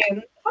right in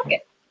the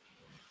pocket.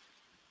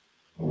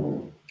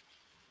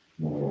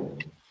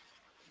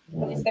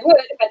 At least they would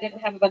if I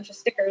didn't have a bunch of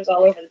stickers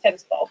all over the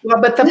tennis ball.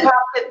 Well, but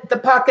the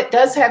pocket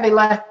does have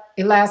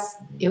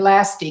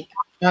elastic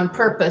on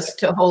purpose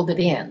to hold it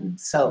in,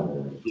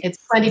 so it's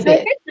plenty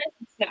big. It's nice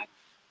and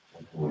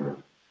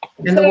snug.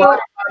 And the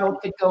water bottle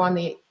could go on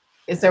the.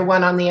 Is there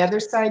one on the other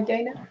side,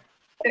 Dana?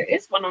 There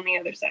is one on the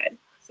other side.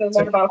 So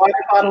the water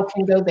bottle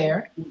can go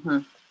there.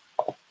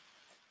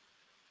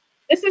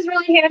 This is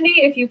really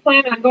handy if you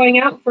plan on going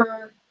out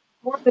for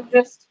more than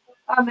just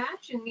a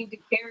match and need to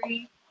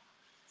carry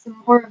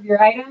some more of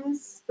your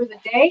items for the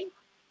day.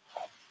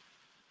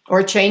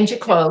 Or change of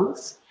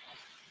clothes.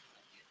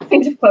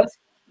 Change of clothes,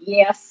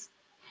 yes.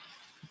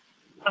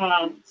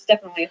 It's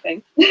definitely a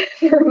thing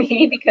for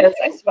me because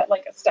I sweat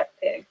like a stuck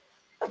pig.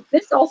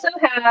 This also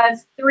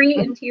has 3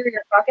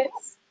 interior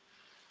pockets.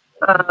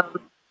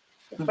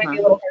 This might be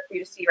a little hard for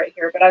you to see right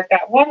here, but I've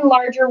got one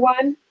larger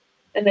one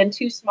and then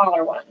 2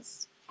 smaller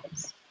ones.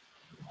 Oops.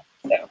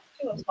 So 2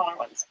 little smaller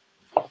ones.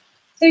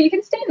 So you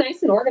can stay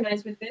nice and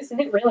organized with this, and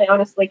it really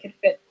honestly could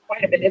fit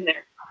quite a bit in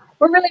there.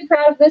 We're really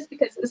proud of this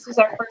because this is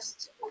our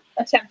first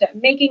attempt at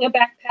making a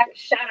backpack.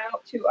 Shout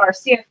out to our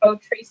CFO,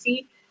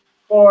 Tracy,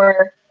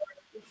 for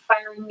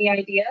inspiring the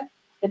idea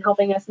and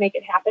helping us make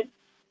it happen.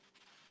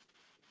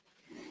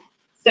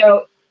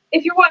 So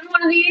if you're wanting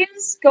one of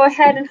these, go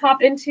ahead and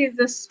hop into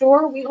the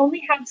store. We only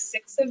have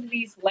 6 of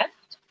these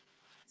left.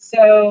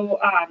 So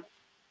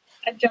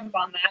I'd jump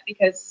on that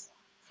because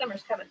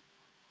summer's coming.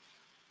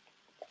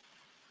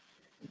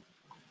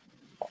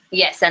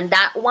 Yes, and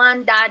that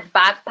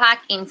backpack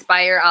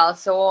inspire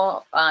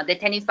also, the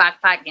tennis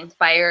backpack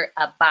inspire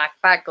a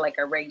backpack like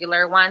a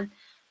regular one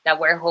that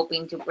we're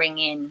hoping to bring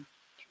in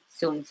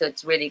soon. So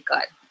it's really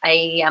good.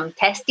 I am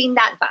testing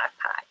that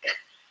backpack.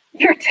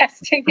 You're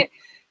testing it.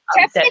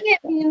 Testing it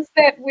means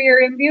that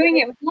we're imbuing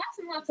it with lots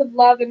and lots of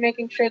love and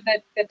making sure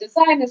that the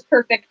design is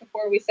perfect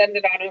before we send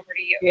it on over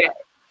to you. Yeah.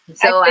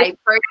 So I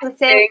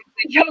purchased it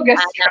yoga and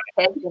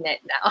I'm testing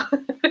it now.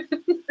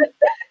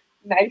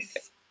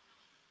 Nice.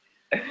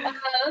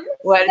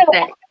 What so is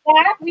that?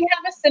 We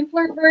have a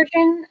simpler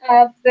version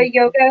of the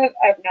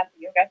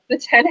the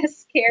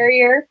tennis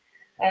carrier.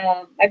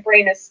 My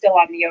brain is still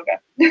on the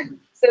yoga.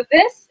 So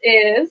this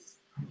is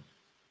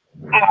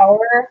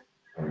our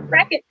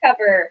racket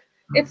cover.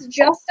 It's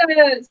just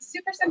a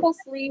super simple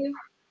sleeve.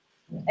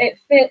 It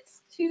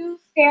fits 2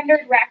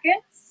 standard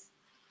rackets.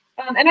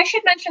 And I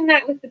should mention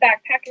that with the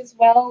backpack as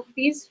well.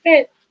 These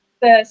fit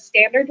the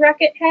standard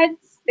racket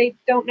heads. They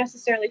don't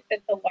necessarily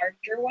fit the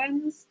larger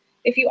ones.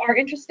 If you are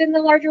interested in the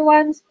larger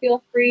ones,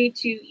 feel free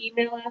to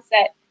email us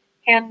at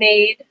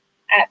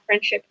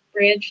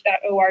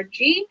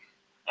handmade@friendshipbridge.org,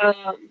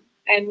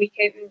 and we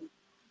can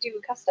do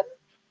a custom.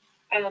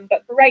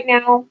 But for right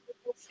now,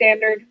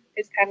 standard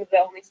is kind of the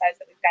only size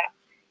that we've got.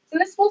 So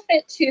this will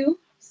fit 2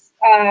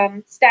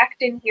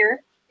 stacked in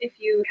here if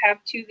you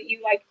have 2 that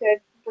you like to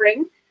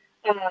bring.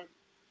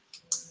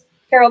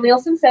 Carol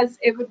Nielsen says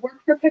it would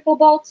work for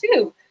pickleball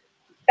too.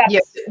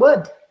 Yes, it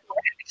would.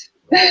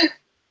 Correct.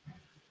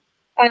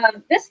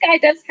 This guy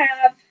does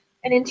have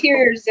an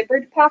interior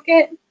zippered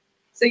pocket,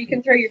 so you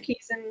can throw your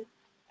keys and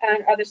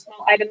other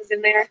small items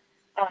in there.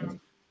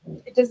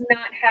 It does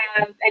not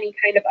have any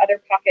kind of other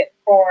pocket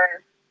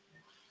for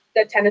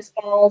the tennis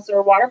balls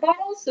or water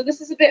bottles. So this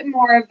is a bit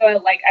more of a,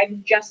 like,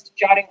 I'm just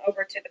jotting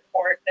over to the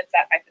court that's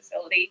at my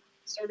facility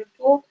sort of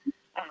tool.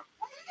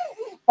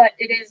 But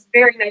it is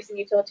very nice and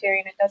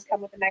utilitarian. It does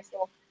come with a nice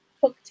little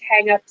hook to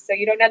hang up so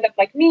you don't end up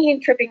like me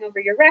and tripping over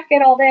your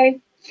racket all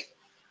day.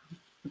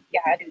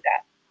 Yeah, I do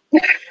that.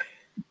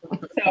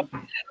 So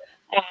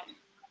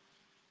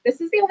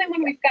this is the only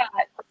one we've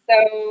got.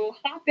 So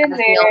hop in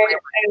there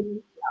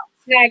and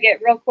snag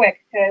it real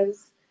quick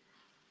because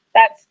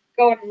that's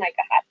going like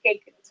a hot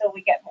cake until until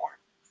we get more.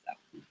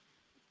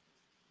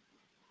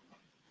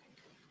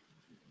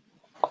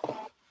 So.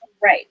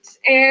 Right,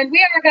 and we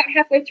are about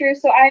halfway through,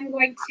 so I'm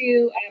going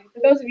to,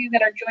 for those of you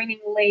that are joining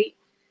late,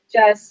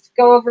 just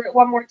go over it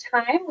one more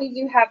time. We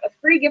do have a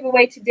free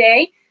giveaway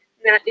today,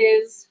 and that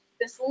is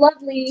this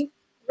lovely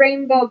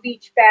rainbow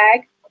beach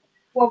bag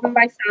woven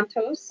by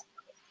Santos.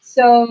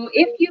 So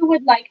if you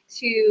would like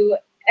to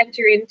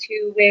enter in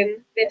to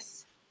win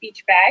this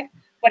beach bag,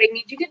 what I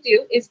need you to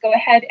do is go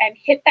ahead and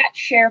hit that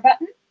share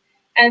button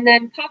and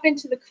then pop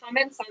into the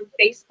comments on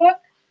Facebook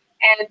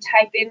and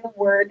type in the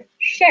word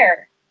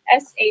share,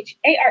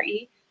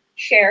 S-H-A-R-E,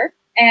 share,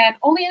 and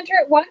only enter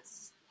it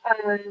once,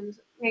 and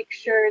make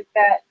sure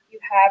that you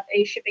have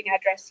a shipping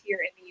address here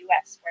in the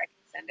US where I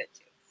can send it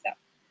to. So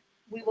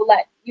we will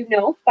let you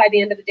know by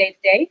the end of the day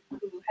today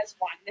who has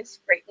won this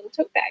great little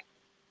tote bag.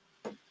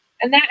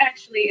 And that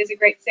actually is a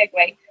great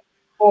segue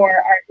for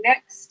our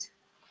next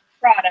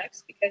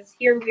products, because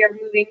here we are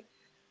moving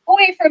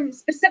away from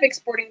specific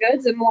sporting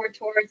goods and more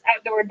towards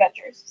outdoor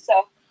adventures.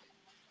 So,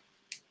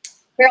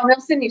 Carol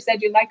Nilsson, you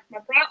said you like my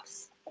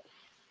props.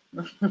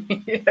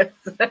 Yes.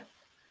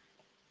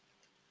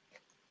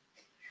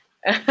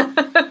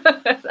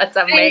 That's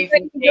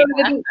amazing.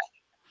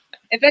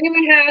 If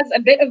anyone has a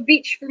bit of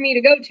beach for me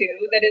to go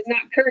to that is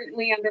not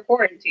currently under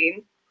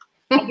quarantine,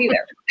 I'll be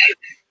there.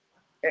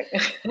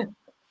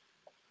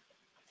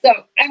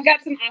 So I've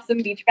got some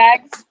awesome beach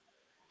bags.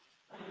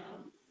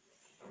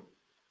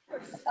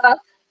 First up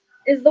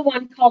is the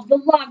one called the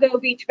Lago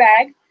Beach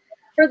Bag.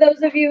 For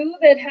those of you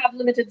that have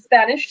limited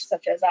Spanish,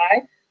 such as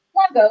I,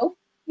 Lago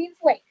means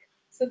lake.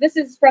 So this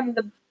is from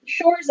the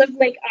shores of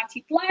Lake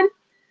Atitlan,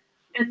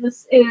 and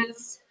this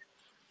is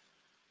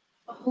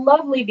a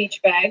lovely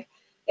beach bag.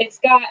 It's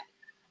got,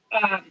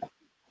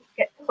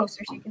 get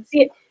closer so you can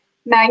see it,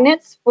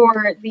 magnets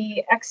for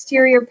the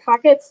exterior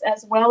pockets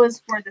as well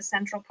as for the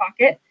central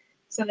pocket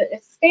so that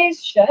it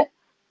stays shut.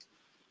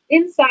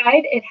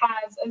 Inside, it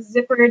has a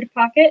zippered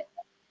pocket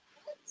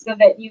so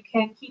that you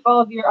can keep all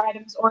of your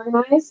items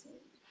organized,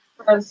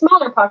 for the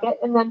smaller pocket,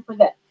 and then for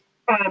the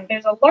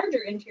there's a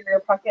larger interior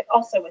pocket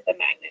also with a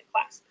magnet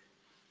clasp.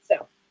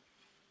 So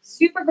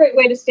super great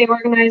way to stay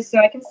organized. So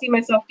I can see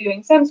myself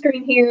doing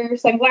sunscreen here,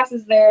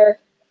 sunglasses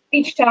there,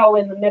 beach towel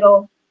in the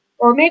middle,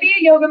 or maybe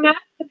a yoga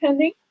mat,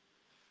 depending.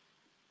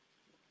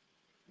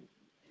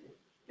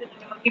 And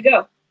off you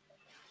go.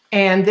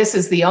 And this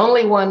is the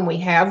only one we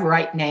have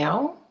right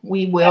now.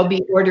 We will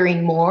be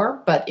ordering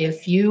more, but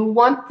if you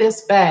want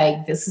this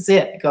bag, this is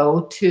it.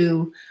 Go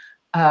to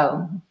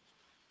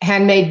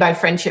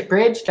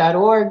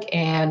handmadebyfriendshipbridge.org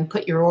and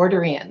put your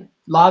order in.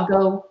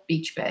 Lago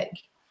Beach Bag.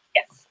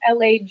 Yes,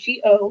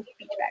 L-A-G-O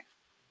Beach Bag.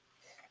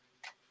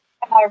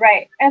 All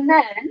right, and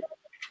then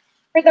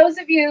for those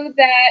of you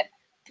that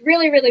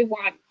really, really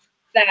want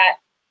that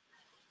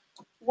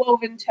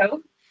woven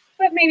tote,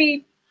 but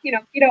maybe, you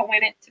know, you don't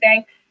win it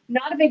today,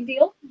 not a big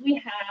deal. We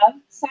have,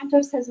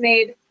 Santos has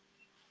made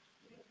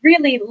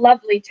really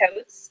lovely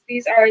totes.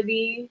 These are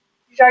the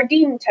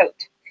Jardin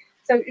Tote.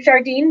 So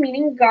Jardin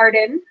meaning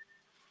garden.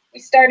 We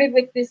started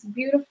with this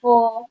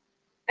beautiful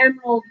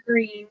emerald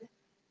green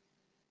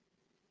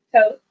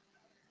tote.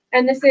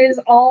 And this is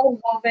all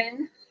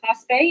woven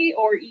hospe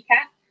or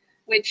ECAT,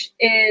 which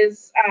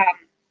is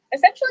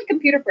essentially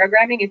computer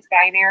programming. It's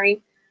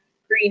binary,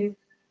 green,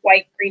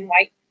 white,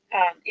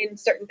 in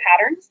certain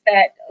patterns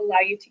that allow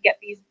you to get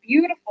these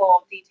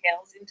beautiful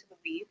details into the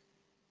weave.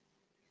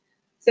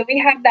 So we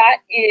have that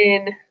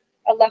in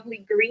a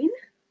lovely green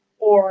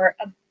or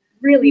a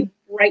really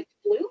bright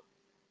blue.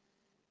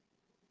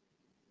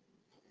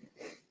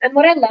 And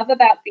what I love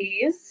about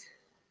these,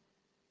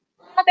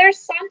 there's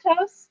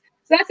Santos.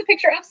 So that's a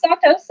picture of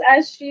Santos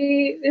as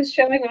she is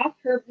showing off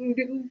her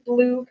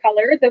blue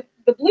color. The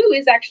blue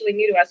is actually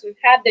new to us. We've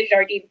had the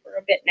Jardin for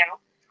a bit now.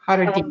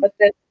 But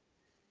the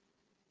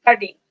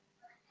Jardin.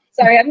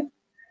 Sorry, I'm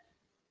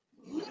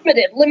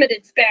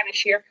limited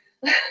Spanish here.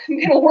 I'm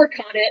going to work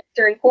on it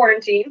during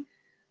quarantine.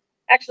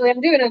 Actually,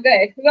 I'm doing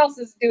okay. Who else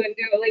is doing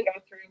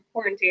Duolingo through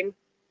quarantine?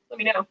 Let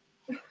me know.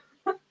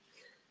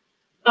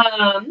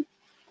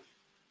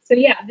 So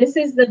yeah, this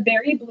is the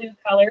berry blue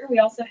color. We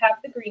also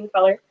have the green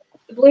color.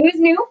 The blue is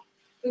new.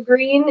 The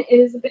green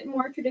is a bit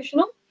more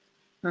traditional.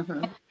 What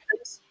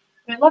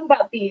I love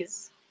about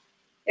these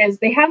is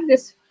they have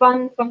this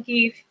fun,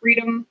 funky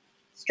freedom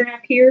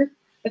strap here,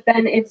 but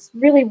then it's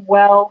really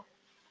well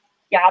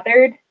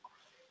gathered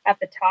at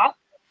the top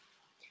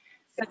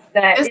so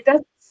that it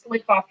doesn't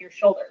slip off your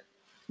shoulder.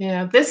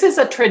 Yeah, this is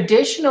a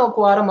traditional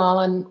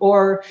Guatemalan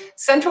or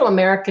Central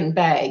American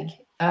bag.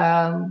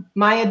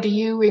 Maya, do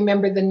you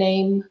remember the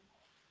name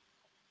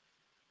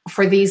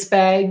for these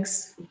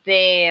bags?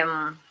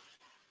 The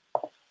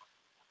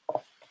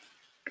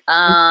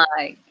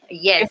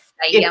yes,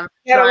 I am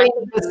trying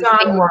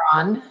to we're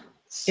on.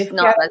 If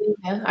no,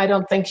 I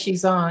don't think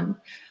she's on.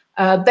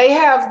 They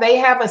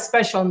have a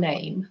special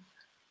name.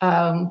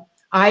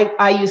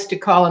 I used to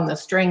call them the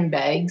string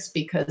bags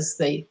because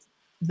the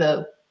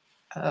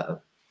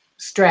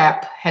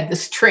strap had the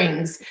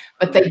strings,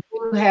 but they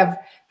do have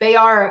They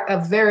are a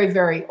very,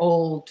 very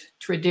old,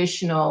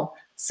 traditional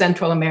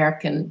Central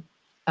American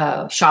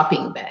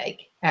shopping bag,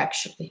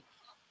 actually.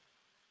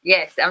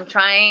 Yes, I'm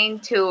trying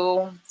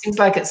to. Seems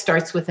like it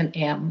starts with an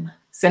M.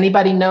 Does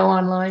anybody know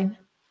online?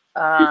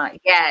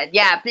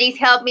 Yeah. Please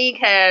help me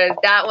because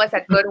that was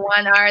a good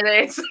one,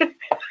 artist.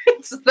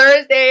 It's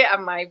Thursday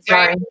and my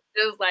brain is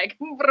just like.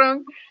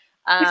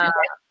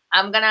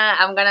 I'm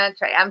gonna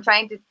try. I'm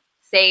trying to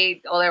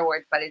say other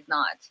words, but it's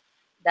not.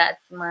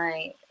 That's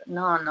my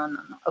no.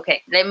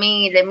 Okay, let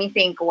me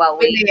think while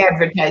we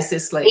advertise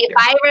this later. If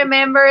I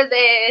remember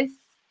this,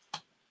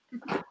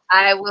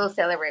 I will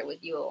celebrate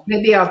with you.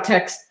 Maybe I'll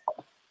text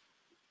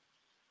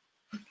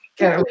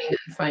Carolina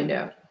and find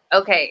out.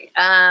 Okay,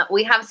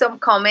 we have some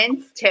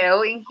comments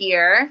too in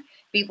here.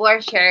 People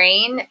are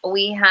sharing.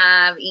 We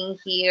have in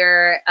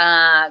here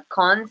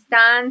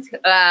Constancia.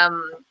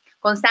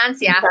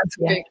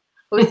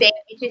 Who said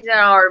beaches in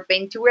our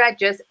Ventura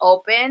just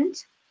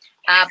opened.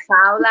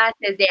 Paula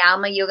says the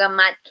Alma yoga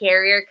mat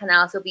carrier can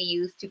also be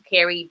used to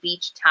carry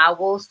beach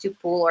towels to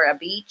pool or a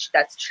beach.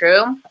 That's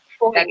true.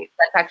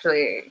 That's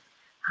actually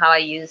how I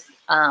use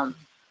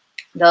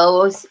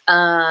those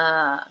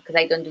because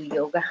I don't do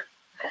yoga.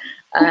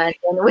 And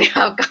then we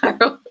have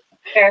Carol.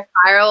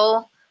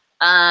 Carol,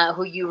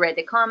 who you read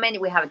the comment.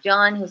 We have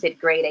John, who said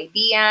great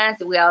ideas.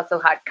 We also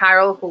had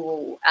Carol,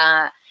 who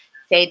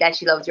say that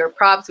she loves your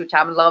props, which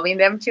I'm loving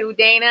them too,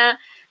 Dana.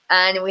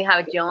 And we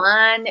have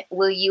Joanne.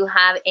 Will you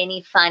have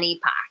any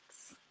funny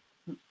packs?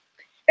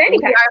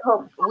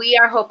 We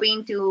are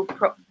hoping to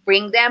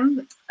bring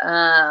them.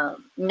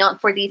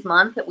 Not for this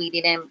month. We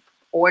didn't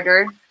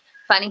order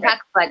funny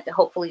packs, but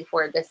hopefully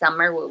for the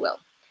summer we will.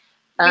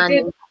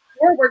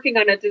 We're working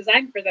on a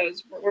design for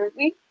those, weren't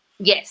we?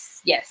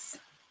 Yes.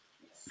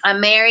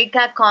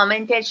 America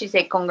commented. She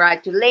said,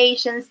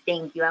 congratulations.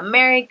 Thank you,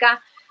 America.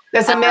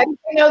 Does America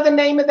know the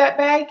name of that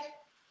bag?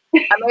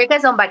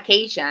 America's on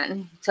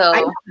vacation, so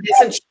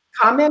isn't she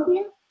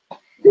commenting?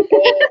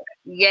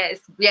 Yes,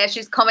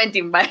 she's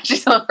commenting, but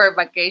she's on her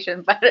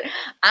vacation. But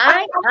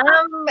I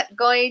am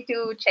going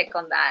to check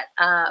on that.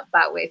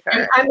 But with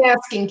her, I'm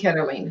asking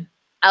Carolina.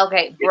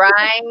 Okay,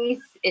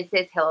 Bryce. It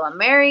says hello,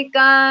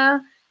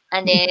 America,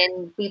 and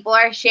then people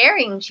are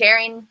sharing.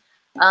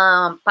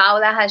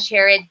 Paula has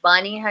shared.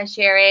 Bunny has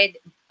shared.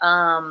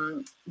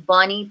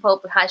 Bunny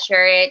Pope has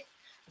shared.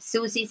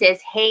 Susie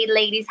says, hey,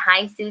 ladies.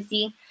 Hi,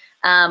 Susie.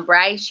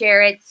 Bryce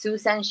shared it,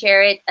 Susan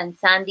shared it, and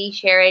Sandy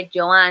shared it,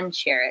 Joanne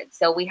shared it.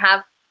 So we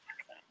have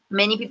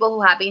many people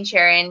who have been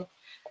sharing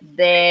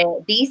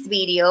this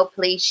video.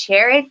 Please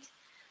share it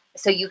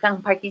so you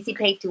can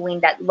participate to win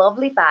that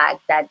lovely bag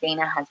that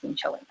Dana has been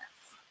showing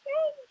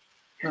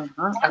us.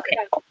 Okay.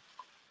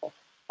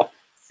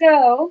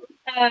 So,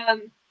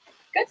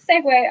 good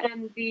segue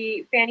on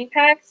the fanny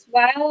packs.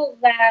 While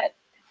that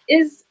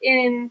is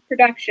in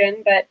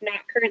production but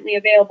not currently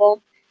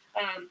available,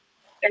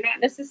 they're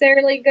not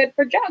necessarily good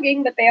for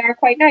jogging, but they are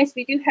quite nice.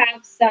 We do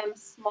have some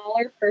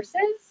smaller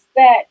purses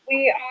that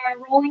we are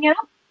rolling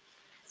out.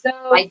 So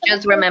I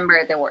just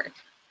remembered the word.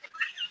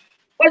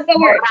 What's the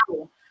word?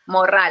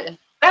 Morral.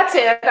 That's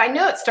it. I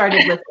knew it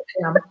started with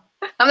him.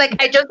 I'm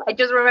like, I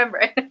just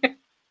remember it.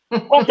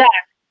 Well done.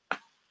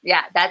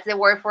 Yeah, that's the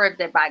word for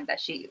the bag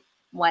that she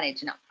wanted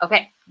to know.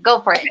 Okay,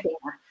 go for it,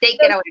 Dana.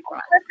 Take it away from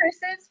us.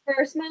 Purses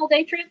for small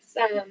day trips.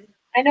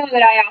 I know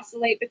that I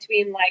oscillate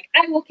between like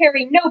I will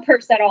carry no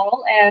purse at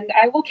all and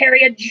I will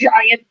carry a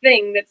giant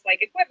thing that's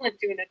like equivalent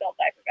to an adult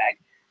diaper bag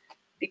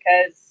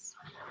because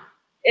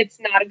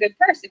it's not a good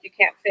purse if you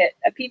can't fit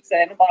a pizza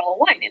and a bottle of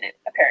wine in it,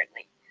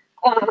 apparently.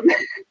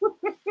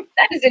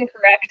 That is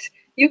incorrect.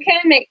 You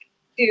can make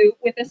do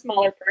with a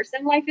smaller purse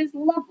and life is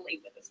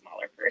lovely with a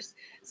smaller purse.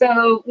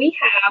 So we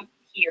have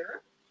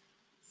here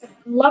some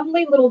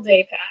lovely little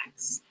day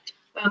packs.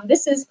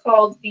 This is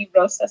called the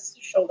Rosa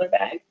Shoulder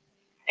Bag.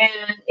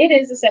 And it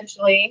is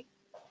essentially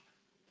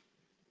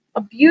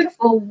a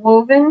beautiful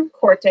woven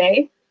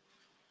corte.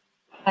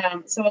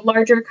 So a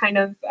larger kind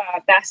of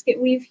basket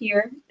weave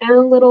here and a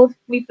little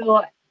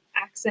Huipil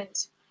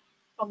accent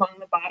along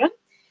the bottom.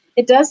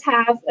 It does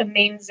have a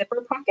main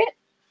zipper pocket.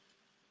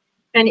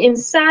 And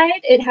inside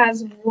it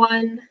has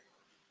one,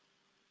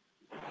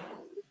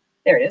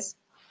 there it is,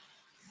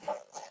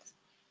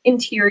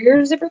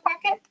 interior zipper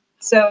pocket.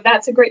 So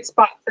that's a great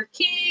spot for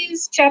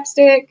keys,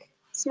 chapstick,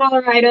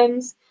 smaller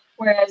items.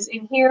 Whereas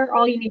in here,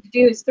 all you need to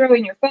do is throw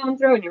in your phone,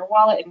 throw in your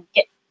wallet, and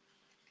get.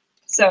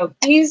 So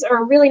these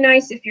are really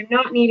nice if you're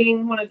not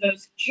needing one of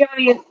those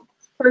giant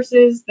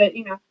purses that,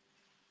 you know,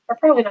 are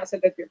probably not so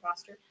good for your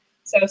posture.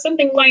 So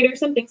something lighter,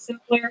 something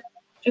simpler,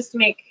 just to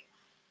make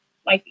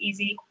life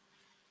easy.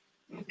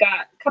 We've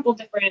got a couple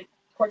different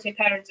corte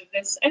patterns of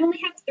this. I only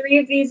have 3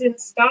 of these in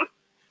stock.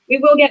 We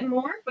will get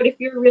more, but if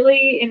you're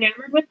really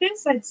enamored with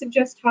this, I'd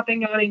suggest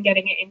hopping on and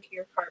getting it into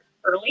your cart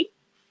early,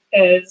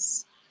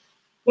 because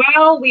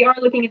while we are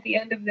looking at the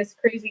end of this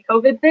crazy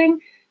COVID thing,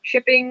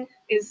 shipping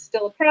is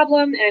still a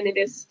problem, and it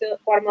is still,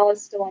 Guatemala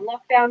is still on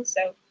lockdown,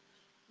 so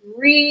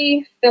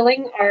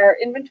refilling our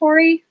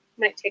inventory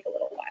might take a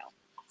little while.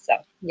 So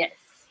yes.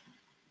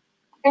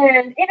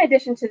 And in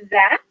addition to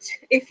that,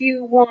 if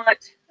you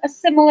want a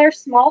similar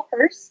small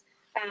purse,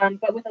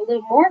 but with a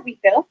little more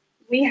refill,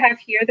 we have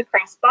here the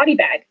Crossbody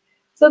Bag.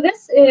 So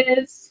this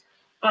is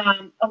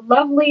a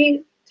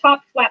lovely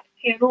top flap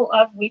panel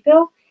of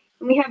Huipil.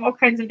 And we have all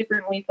kinds of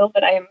different Huipil,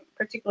 but I am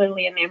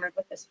particularly enamored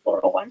with this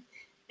floral one.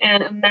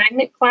 And a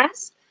magnet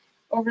clasp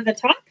over the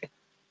top.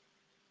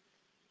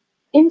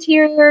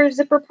 Interior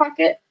zipper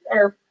pocket,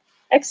 or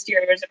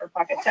exterior zipper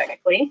pocket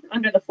technically,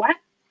 under the flap.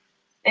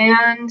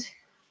 And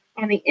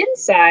on the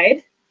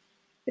inside,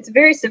 it's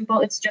very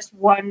simple. It's just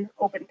one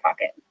open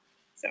pocket.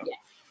 So yes.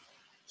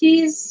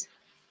 Keys,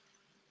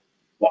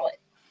 wallet,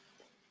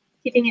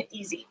 keeping it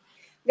easy.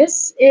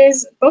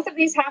 Both of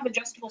these have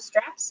adjustable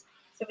straps.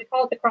 So we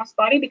call it the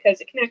crossbody because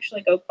it can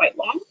actually go quite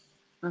long.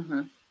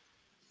 Mm-hmm.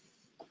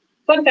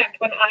 Fun fact,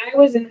 when I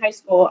was in high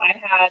school, I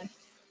had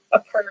a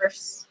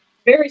purse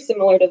very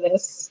similar to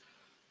this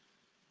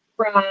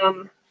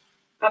from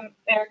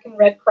American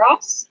Red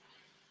Cross.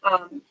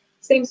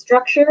 Same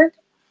structure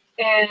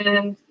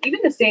and even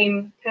the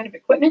same kind of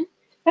equipment.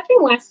 That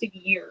thing lasted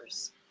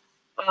years.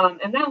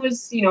 And that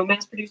was,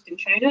 mass produced in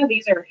China.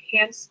 These are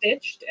hand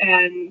stitched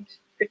and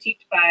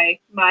critiqued by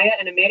Maya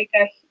and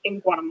America in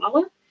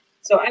Guatemala.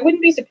 So I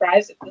wouldn't be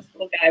surprised if this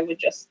little guy would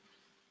just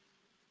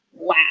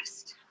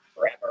last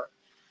forever.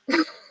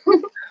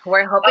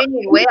 We're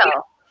hoping it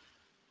will.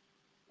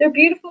 They're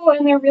beautiful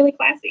and they're really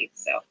classy.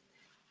 So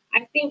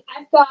I think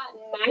I've got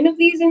 9 of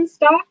these in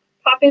stock.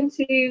 Pop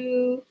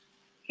into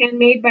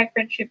Handmade by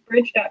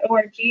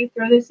friendshipbridge.org.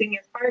 Throw this in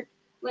your cart.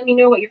 Let me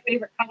know what your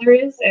favorite color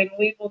is, and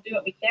we will do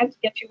what we can to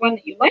get you one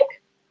that you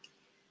like.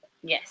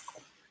 Yes.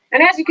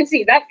 And as you can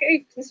see, that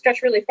can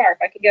stretch really far if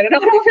I can get it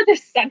on over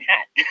this sun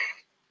hat.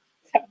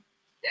 So.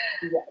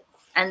 Yes.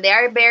 And they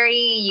are very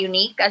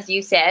unique, as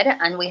you said,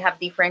 and we have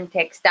different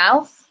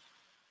textiles.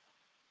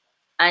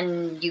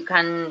 And you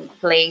can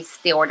place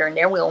the order in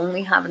there. We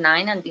only have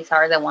 9, and these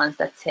are the ones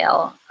that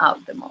sell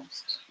out the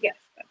most. Yes,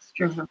 that's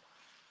true. Mm-hmm.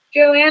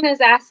 Joanne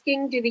is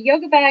asking, do the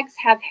yoga bags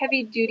have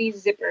heavy-duty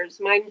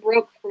zippers? Mine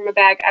broke from a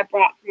bag I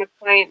brought from a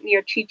client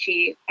near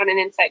Chi-Chi on an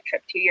insight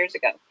trip 2 years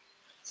ago.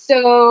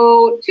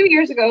 So 2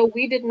 years ago,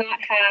 we did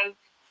not have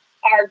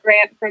our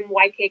grant from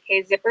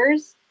YKK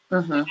Zippers.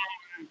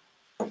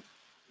 Mm-hmm.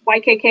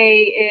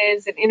 YKK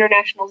is an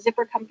international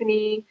zipper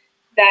company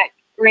that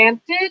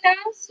granted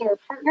us or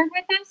partnered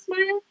with us,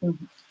 Maya?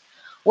 Mm-hmm.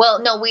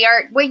 Well, no,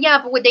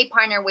 but they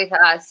partner with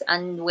us,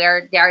 and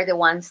they are the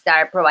ones that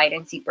are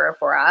providing zipper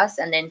for us.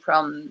 And then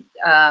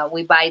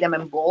we buy them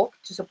in bulk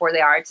to support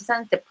the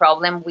artisans. The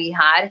problem we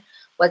had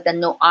was that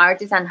no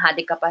artisan had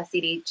the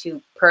capacity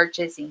to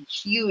purchase in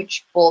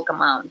huge bulk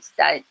amounts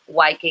that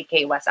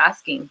YKK was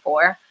asking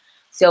for.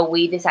 So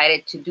we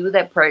decided to do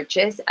the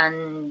purchase,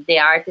 and the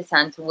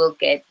artisans will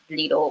get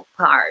little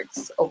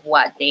parts of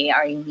what they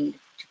are in need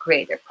to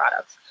create their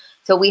products.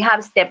 So we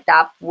have stepped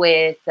up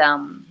with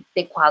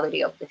the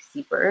quality of the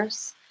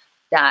zippers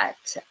that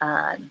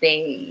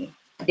they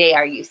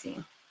are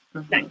using.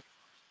 Mm-hmm. Nice.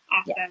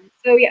 Awesome. Yeah.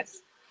 So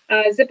yes,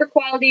 zipper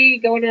quality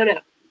going on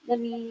up. Let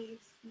me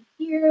see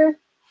here.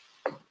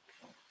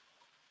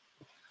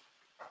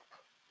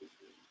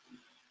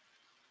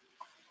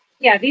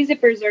 Yeah, these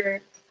zippers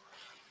are,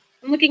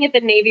 I'm looking at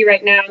the navy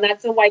right now, and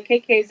that's a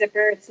YKK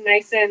zipper. It's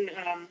nice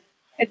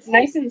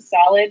and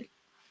solid.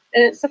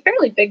 And it's a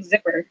fairly big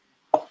zipper.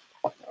 I'll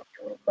get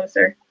a little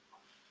closer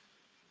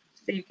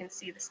so you can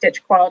see the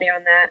stitch quality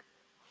on that.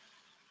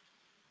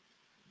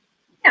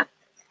 Yeah.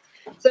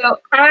 So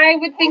I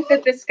would think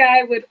that this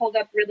guy would hold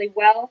up really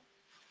well.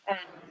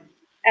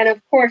 And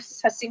of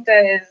course,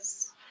 Jacinta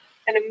is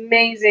an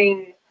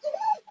amazing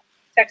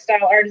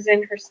textile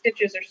artisan. Her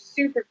stitches are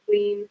super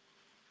clean.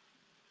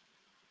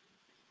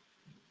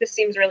 This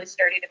seems really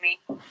sturdy to me.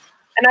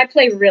 And I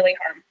play really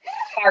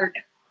hard.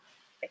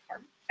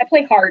 I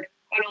play hard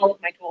on all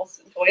of my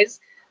tools and toys.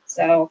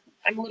 So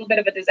I'm a little bit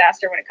of a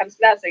disaster when it comes to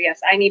that. So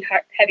yes, I need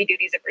heavy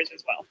duty zippers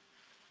as well.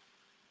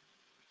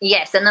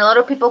 Yes, and a lot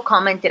of people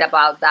commented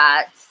about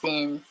that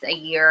since a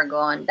year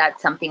ago, and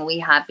that's something we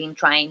have been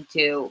trying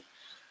to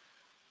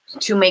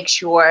make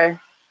sure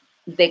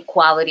the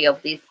quality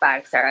of these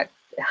bags are at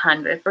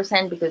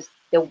 100%, because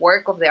the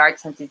work of the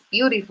artisans is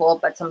beautiful,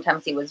 but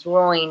sometimes it was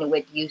ruined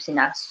with using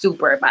a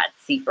super bad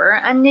zipper,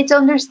 and it's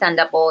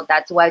understandable.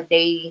 That's what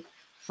they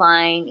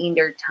find in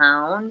their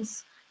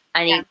towns,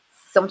 and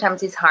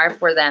sometimes it's hard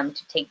for them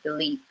to take the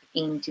leap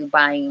into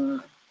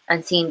buying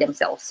and seeing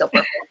themselves so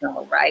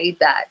professional, right?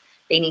 That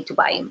they need to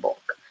buy in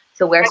bulk.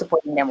 So we're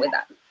supporting them with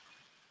that.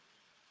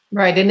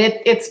 Right, and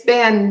it's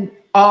been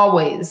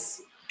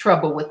always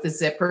trouble with the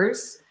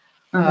zippers.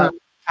 Mm-hmm.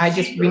 I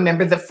just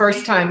remember the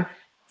first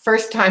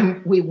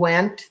time we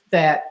went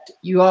that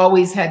you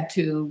always had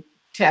to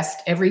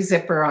test every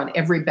zipper on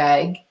every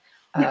bag.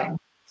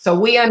 So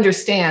we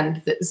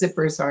understand that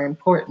zippers are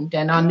important,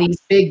 and on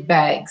these big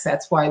bags,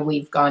 that's why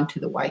we've gone to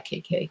the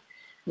YKK.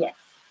 Yes.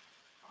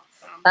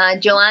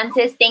 Joanne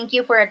says, thank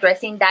you for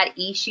addressing that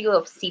issue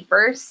of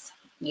zippers.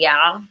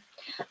 Yeah.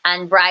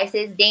 And Bryce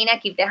says, Dana,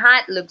 keep the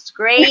hat. Looks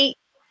great.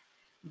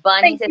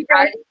 Bunny says,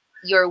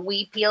 your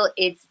Huipil.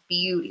 It's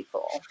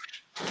beautiful.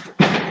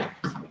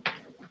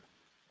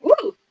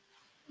 Ooh.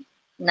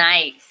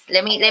 Nice.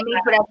 Let me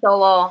put a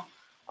solo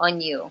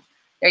on you.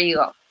 There you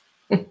go.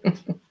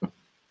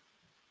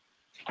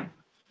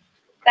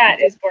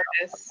 That is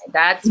gorgeous.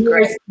 That's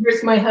great.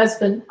 Here's my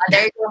husband. Oh,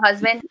 there's your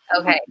husband.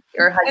 Okay,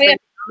 your husband.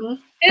 Oh, yeah.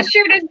 His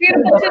shirt is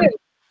beautiful too.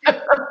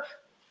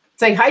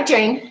 Say hi,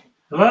 Jane.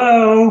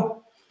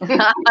 Hello.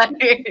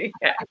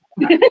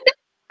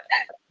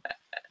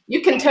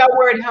 You can tell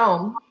we're at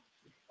home.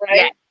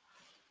 Right?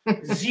 Yeah.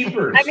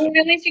 Zebras. I mean,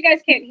 at least you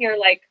guys can't hear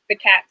like the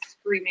cat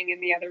screaming in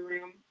the other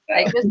room. So.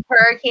 I just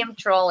heard him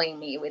trolling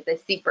me with the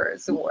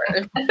zippers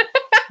word.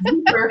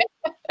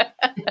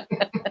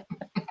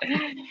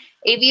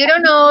 If you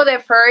don't know the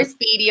first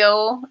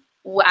video,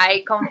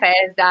 I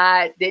confess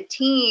that the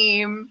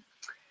team,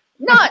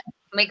 not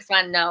makes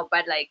fun now,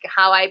 but like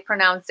how I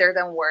pronounce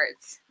certain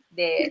words,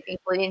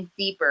 including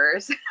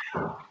zippers,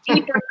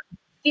 zipper,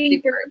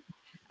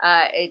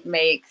 it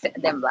makes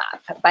them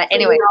laugh. But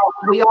anyway,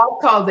 we all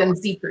call them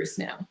zippers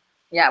now.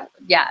 Yeah.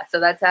 So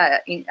that's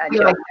a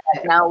joke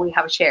that now we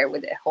have shared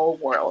with the whole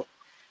world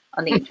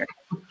on the internet.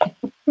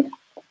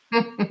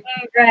 All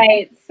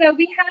right. So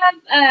we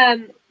have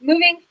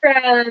moving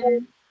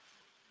from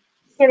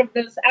sort of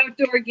those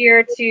outdoor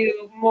gear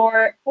to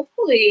more,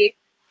 hopefully,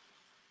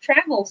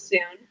 travel soon.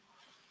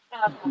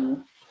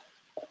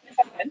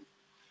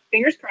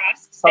 Fingers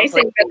crossed. Stay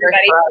safe,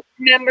 everybody.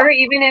 Remember,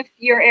 even if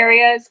your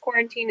area's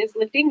quarantine is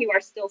lifting, you are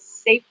still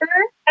safer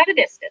at a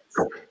distance.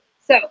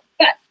 So,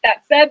 but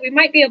that said, we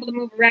might be able to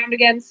move around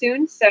again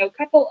soon. So, a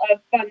couple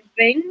of fun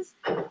things.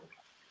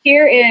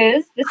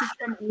 This is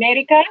from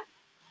America.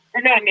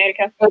 Or not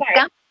America,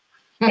 sorry.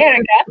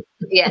 Erica.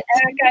 Yes.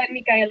 Erica and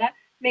Micaela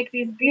make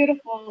these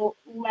beautiful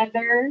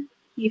leather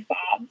key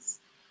fobs.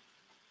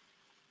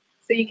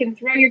 So you can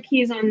throw your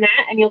keys on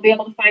that and you'll be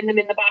able to find them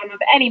in the bottom of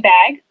any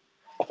bag.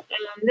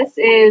 This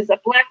is a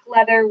black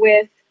leather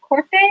with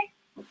corte.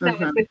 No,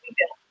 it's with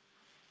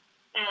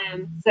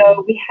Huipil.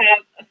 So we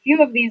have a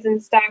few of these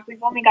in stock.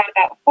 We've only got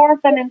about 4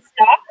 of them in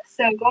stock.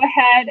 So go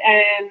ahead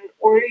and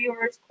order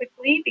yours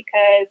quickly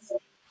because,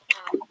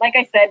 like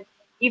I said,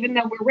 even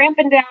though we're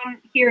ramping down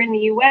here in the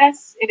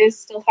U.S., it is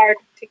still hard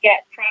to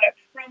get product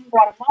from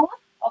Guatemala,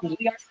 although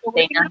we are still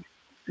working on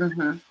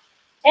it.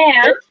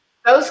 And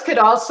those could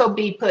also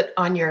be put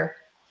on your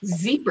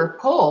zipper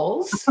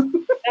pulls.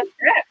 That's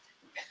correct.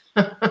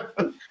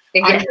 On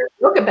your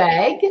yoga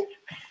bag.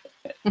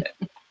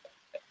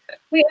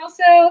 We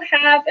also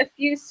have a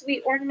few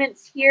sweet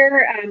ornaments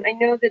here. I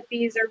know that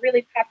these are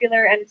really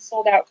popular and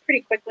sold out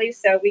pretty quickly,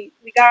 so we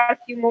got a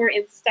few more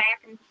in stock.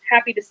 I'm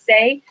happy to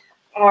say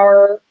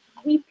our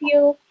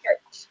Huipil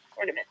Heart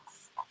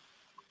ornaments.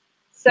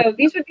 So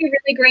these would be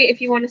really great if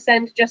you want to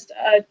send just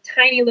a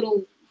tiny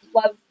little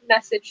love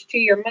message to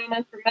your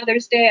mama for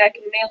Mother's Day. I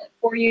can mail it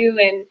for you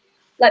and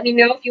let me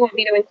know if you want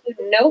me to include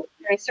a note.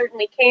 I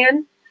certainly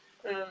can.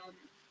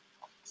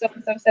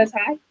 So-and-so says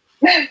hi.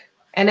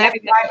 And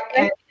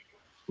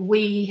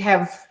we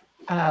have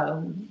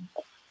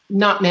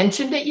not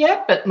mentioned it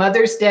yet, but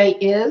Mother's Day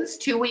is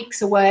 2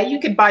 weeks away.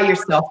 You could buy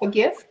yourself a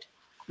gift.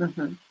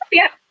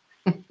 Yeah.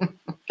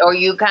 Or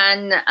you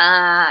can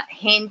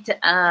hint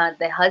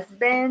the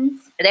husband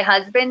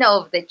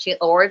of the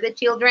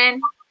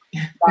children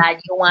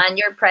that you want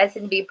your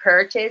present to be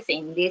purchased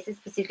in this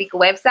specific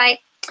website,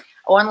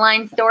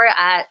 online store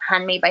at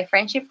Handmade by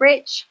Friendship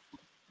Bridge.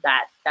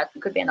 That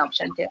could be an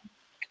option too.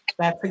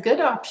 That's a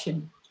good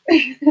option.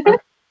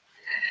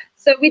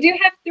 So we do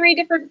have 3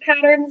 different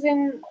patterns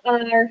in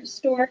our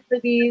store for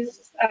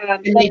these.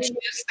 Can they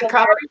choose the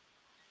color?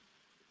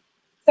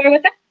 Sorry,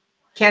 what's that?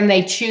 Can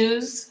they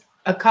choose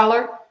a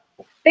color?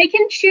 They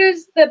can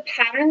choose the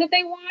pattern that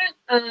they want,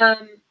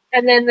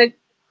 and then the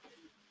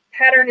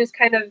pattern is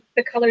kind of,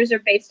 the colors are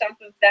based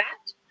off of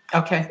that.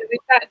 Okay. So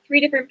we've got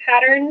 3 different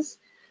patterns.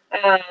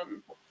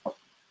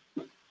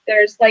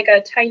 There's like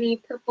a tiny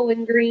purple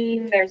and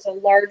green, there's a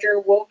larger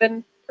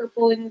woven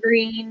purple and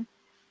green,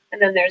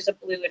 and then there's a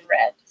blue and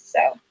red.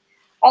 So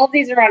all of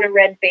these are on a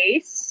red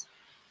base,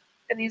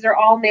 and these are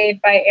all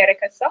made by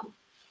Erica self.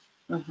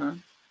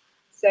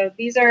 So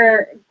these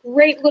are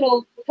great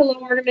little pillow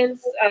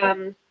ornaments.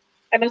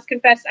 I must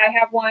confess, I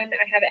have one.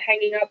 I have it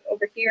hanging up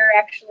over here,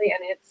 actually, and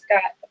it's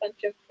got a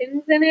bunch of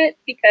pins in it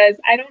because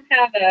I don't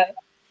have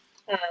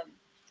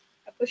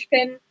a push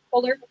pin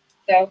holder.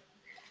 So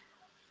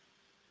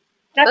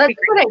that's a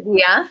good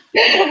idea.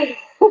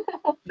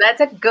 That's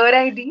a good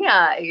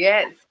idea.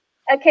 Yes.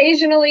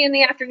 Occasionally in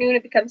the afternoon,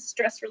 it becomes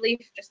stress relief.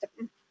 Just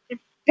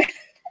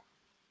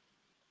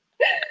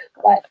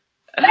but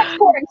that's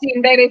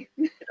quarantine, baby.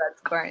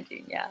 That's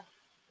quarantine, yeah.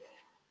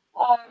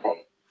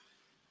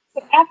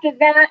 So after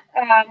that,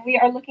 we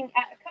are looking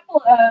at a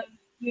couple of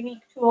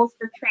unique tools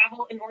for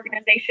travel and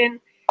organization.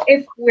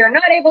 If we're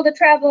not able to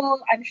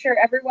travel, I'm sure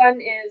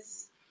everyone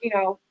is,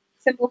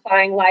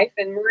 simplifying life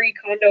and Marie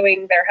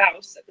Kondoing their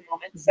house at the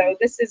moment. So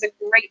this is a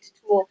great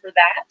tool for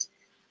that.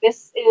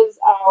 This is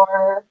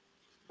our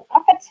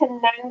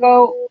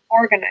Acatenango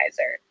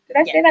Organizer. Did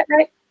I say that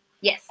right?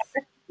 Yes.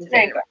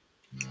 There you go.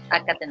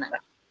 Acatenango.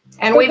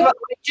 And we've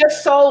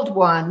just sold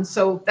one,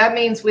 so that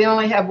means we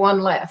only have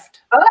one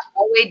left.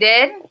 Oh, we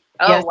did?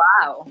 Oh, yes.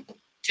 Wow.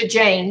 To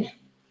Jane,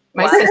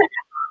 my Wow. sister.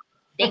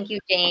 Thank you,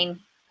 Jane.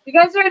 You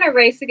guys are in a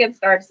race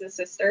against Art's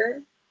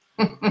sister.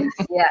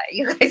 Yeah,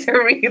 you guys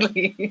are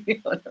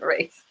really on a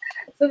race.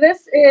 So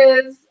this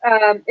is,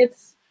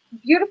 it's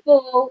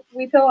beautiful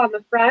Huipil on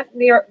the front.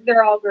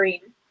 They're all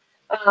green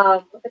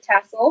with a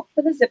tassel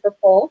for the zipper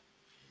pull.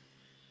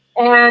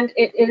 And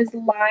it is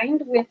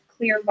lined with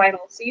clear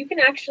vinyl. So you can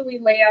actually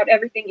lay out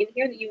everything in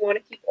here that you want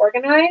to keep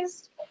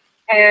organized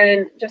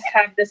and just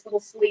have this little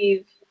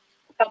sleeve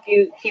help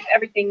you keep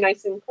everything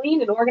nice and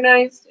clean and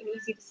organized and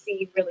easy to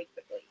see really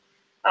quickly.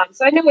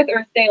 So I know with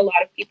Earth Day, a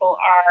lot of people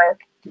are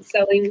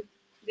selling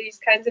these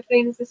kinds of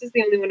things. This is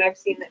the only one I've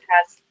seen that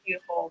has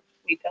beautiful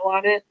Huipil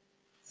on it.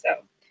 So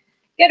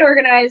get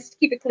organized,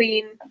 keep it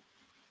clean,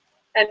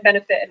 and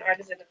benefit an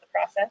artisan in the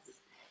process.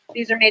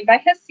 These are made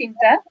by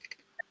Jacinta.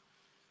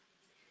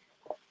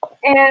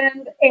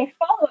 And a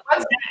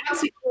follow-up.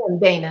 Once again,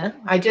 Dana,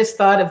 I just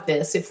thought of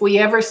this. If we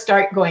ever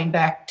start going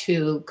back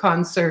to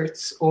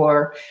concerts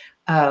or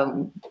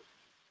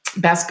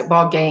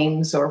basketball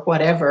games or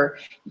whatever,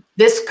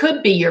 this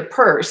could be your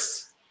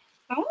purse.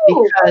 Oh.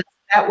 Because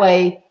that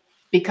way,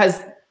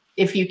 because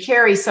if you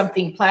carry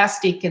something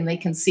plastic and they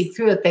can see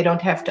through it, they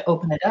don't have to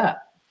open it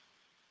up.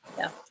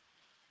 Yeah.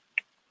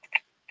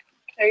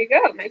 There you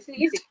go. Nice and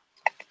easy.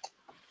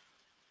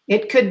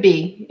 It could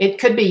be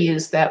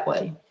used that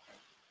way.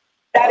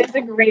 That is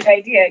a great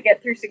idea.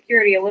 Get through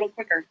security a little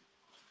quicker.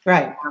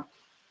 Right.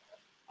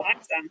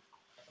 Awesome.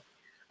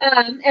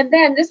 And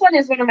then this one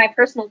is one of my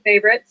personal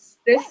favorites.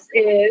 This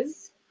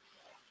is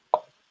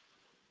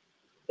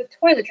the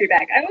Toiletry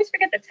Bag. I always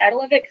forget the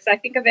title of it because I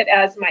think of it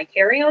as my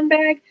carry-on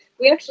bag.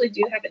 We actually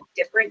do have a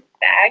different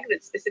bag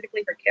that's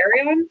specifically for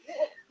carry-on.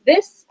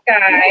 This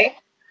guy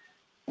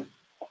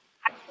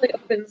actually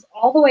opens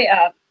all the way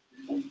up,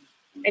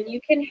 and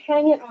you can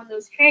hang it on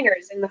those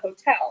hangers in the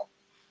hotel.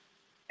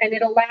 And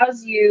it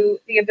allows you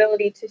the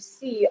ability to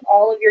see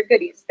all of your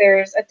goodies.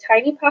 There's a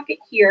tiny pocket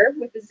here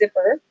with a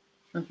zipper.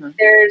 Mm-hmm.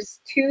 There's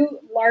two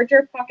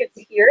larger pockets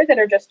here that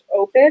are just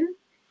open.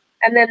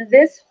 And then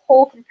this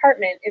whole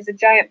compartment is a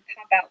giant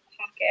pop-out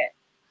pocket.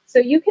 So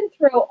you can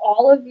throw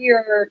all of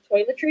your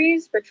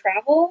toiletries for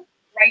travel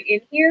right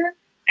in here.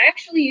 I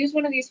actually use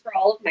one of these for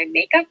all of my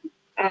makeup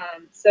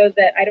so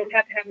that I don't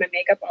have to have my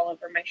makeup all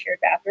over my shared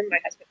bathroom. My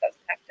husband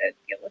doesn't have to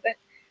deal with it.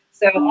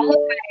 So all of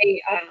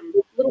my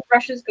little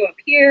brushes go up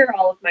here,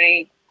 all of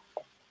my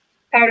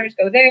powders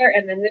go there,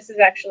 and then this is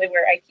actually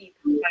where I keep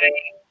my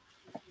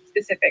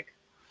specific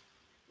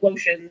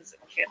lotions,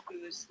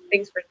 shampoos,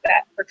 things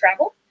for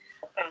travel.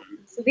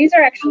 So these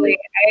are actually,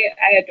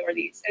 I adore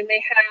these, and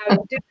they have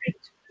different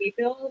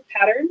Huipil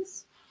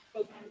patterns,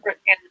 both in the front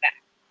and the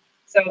back.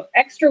 So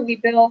extra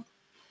Huipil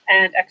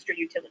and extra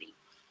utility.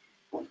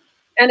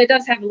 And it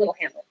does have a little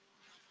handle.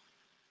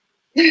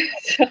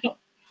 So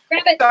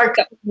grab it, go.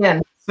 Yeah.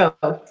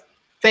 So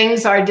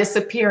things are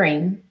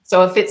disappearing.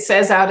 So if it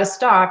says out of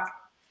stock,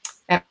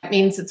 that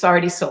means it's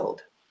already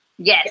sold.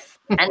 Yes.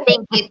 And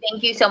thank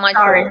you so much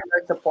for your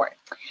support.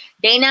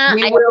 Dana,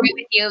 I agree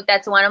with you.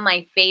 That's one of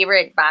my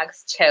favorite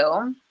bags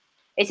too.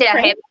 Is it a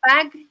heavy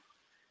bag?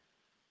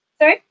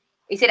 Sorry?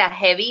 Is it a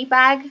heavy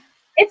bag?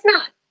 It's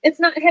not. It's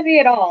not heavy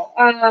at all.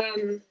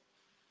 Mine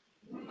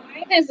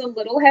is a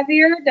little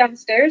heavier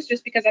downstairs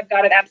just because I've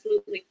got it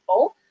absolutely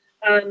full.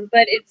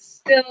 But it's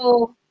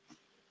still,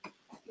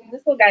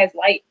 this little guy is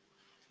light.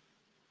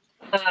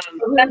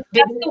 That's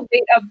the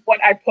weight of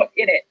what I put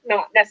in it,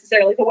 not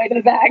necessarily the weight of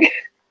the bag.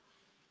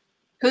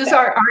 Who's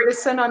our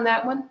artisan on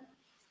that one?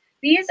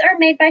 These are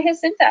made by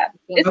Jacinta.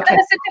 It's the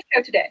Jacinta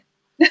show today.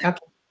 Okay.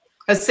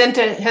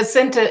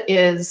 Jacinta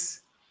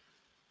is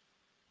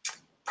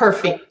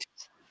perfect.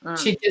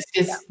 She just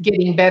is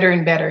getting better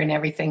and better in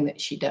everything that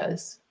she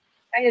does.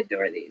 I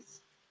adore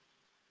these.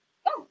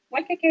 Oh,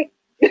 YKK.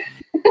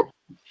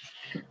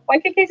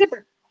 YKK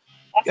zipper.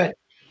 Awesome. Good.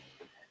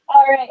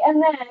 All right,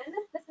 and then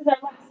this is our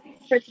last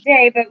piece for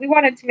today, but we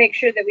wanted to make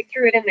sure that we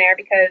threw it in there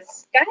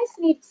because guys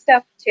need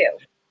stuff too.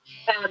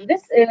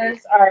 This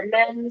is our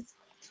men's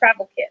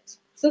travel kit.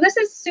 So this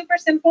is super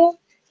simple.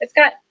 It's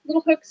got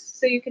little hooks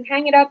so you can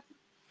hang it up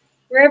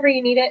wherever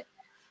you need it.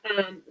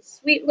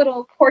 Sweet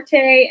little corte,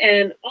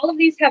 and all of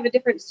these have a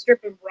different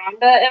strip of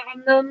ronda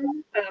on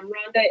them.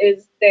 Ronda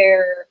is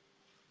their,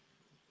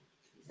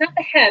 it's not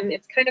the hem,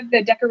 it's kind of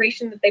the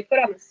decoration that they put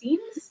on the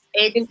seams.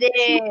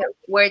 It's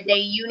where they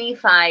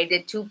unify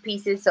the two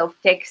pieces of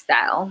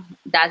textile.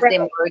 That's the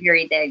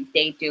embroidery that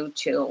they do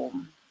to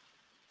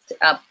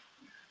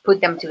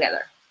put them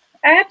together.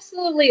 I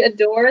absolutely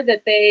adore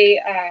that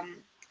they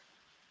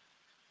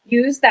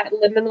use that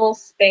liminal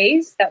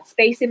space, that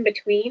space in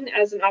between,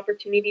 as an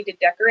opportunity to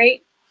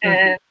decorate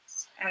and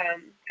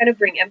kind of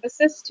bring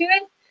emphasis to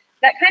it.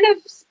 That kind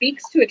of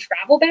speaks to a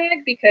travel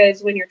bag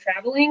because when you're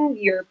traveling,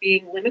 you're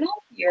being liminal,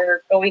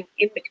 you're going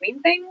in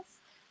between things.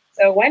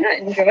 So why not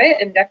enjoy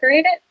it and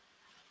decorate it?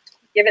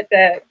 Give it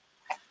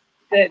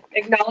the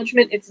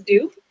acknowledgement it's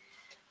due.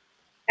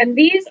 And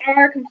these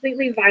are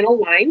completely vinyl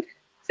lined.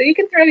 So you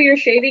can throw your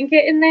shaving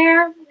kit in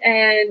there,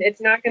 and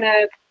it's not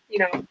gonna, you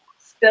know,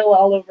 spill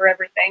all over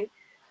everything.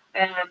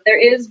 There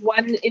is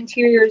one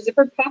interior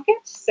zippered pocket,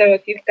 so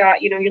if you've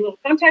got, you know, your little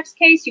contacts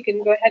case, you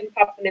can go ahead and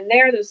pop them in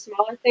there. Those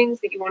smaller things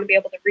that you want to be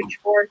able to reach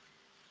for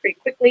pretty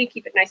quickly,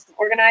 keep it nice and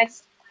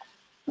organized.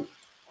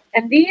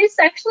 And these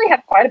actually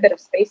have quite a bit of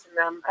space in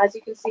them. As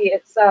you can see,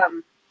 it's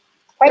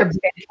quite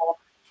expandable.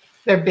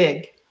 They're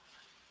big.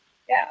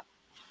 Yeah,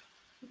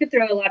 you could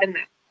throw a lot in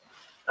there.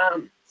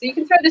 So you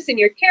can throw this in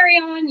your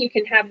carry-on. You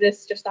can have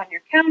this just on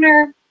your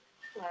counter.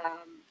 You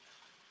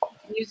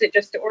can use it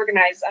just to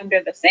organize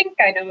under the sink.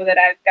 I know that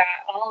I've got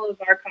all of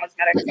our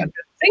cosmetics under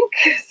the sink.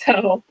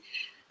 So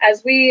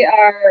as we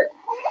are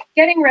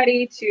getting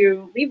ready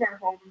to leave our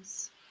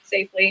homes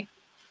safely,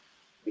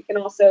 we can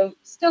also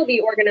still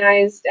be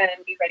organized and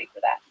be ready for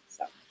that.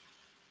 So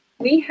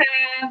we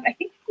have, I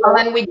think, well,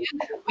 and we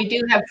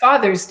do have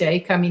Father's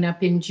Day coming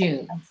up in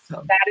June.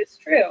 So that is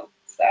true.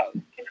 So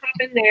you can hop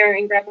in there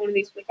and grab one of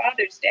these for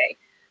Father's Day.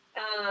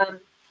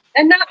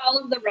 And not all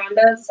of the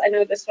rondas, I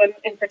know this one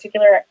in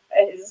particular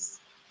is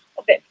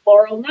a bit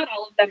floral. Not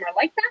all of them are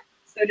like that.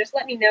 So just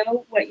let me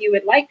know what you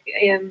would like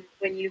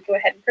when you go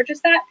ahead and purchase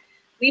that.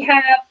 We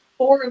have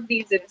 4 of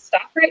these in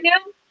stock right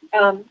now.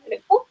 And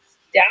it pulls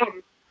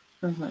down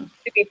to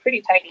be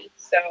pretty tiny.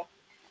 So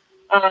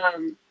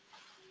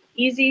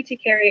easy to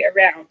carry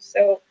around.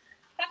 So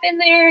hop in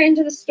there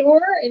into the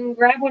store and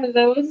grab one of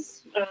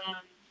those. And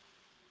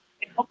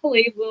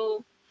hopefully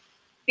we'll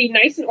be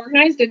nice and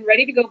organized and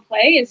ready to go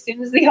play as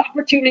soon as the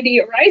opportunity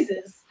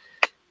arises.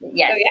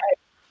 Yes.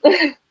 So,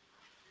 yeah.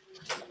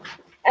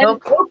 And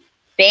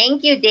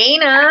thank you,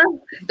 Dana.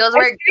 Those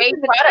were great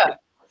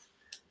products.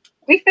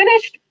 We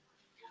finished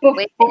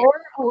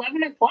before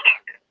 11 o'clock,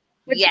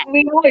 which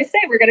we always say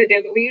we're going to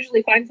do, but we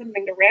usually find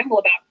something to ramble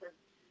about for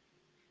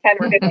 10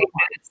 or 15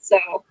 minutes.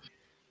 So,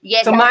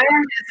 yes. So Myra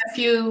has a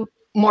few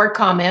more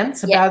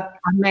comments about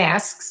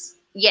masks.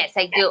 Yes,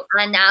 I do.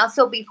 And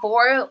also,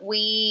 before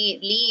we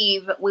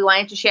leave, we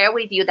wanted to share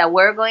with you that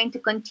we're going to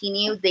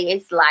continue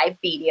these live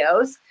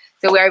videos.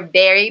 So we're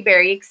very,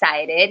 very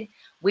excited.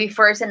 We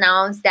first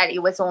announced that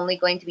it was only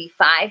going to be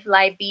 5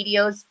 live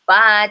videos,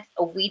 but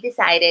we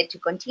decided to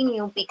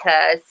continue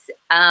because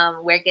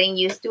we're getting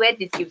used to it.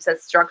 This gives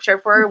us structure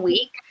for a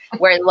week.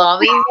 We're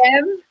loving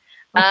them.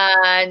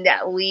 And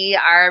we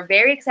are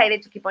very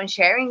excited to keep on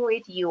sharing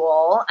with you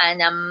all.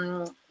 And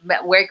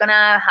we're going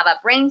to have a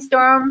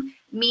brainstorm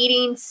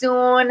meeting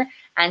soon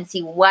and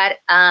see what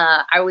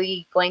are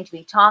we going to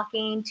be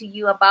talking to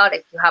you about.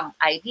 If you have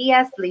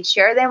ideas, please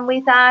share them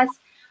with us.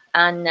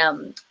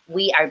 And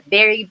we are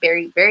very,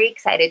 very, very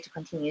excited to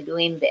continue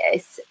doing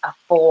this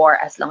for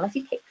as long as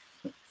it takes.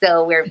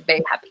 So we're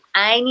very happy.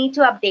 I need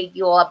to update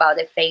you all about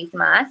the face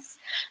masks.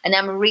 And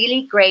I'm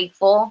really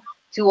grateful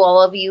to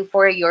all of you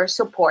for your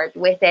support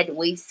with it.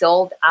 We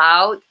sold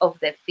out of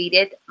the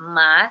fitted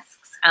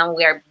masks, and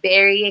we are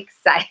very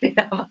excited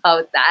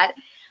about that.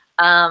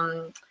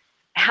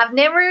 Have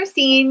never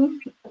seen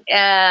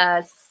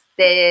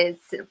this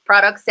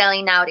product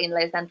selling out in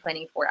less than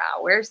 24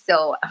 hours.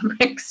 So I'm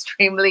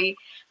extremely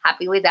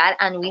happy with that.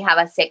 And we have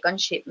a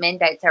second shipment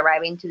that's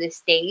arriving to the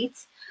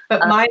States.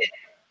 But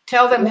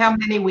tell them how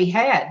many we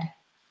had.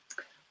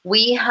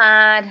 We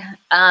had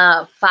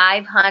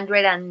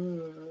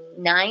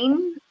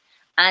 509,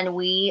 and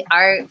we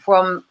are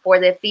for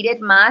the fitted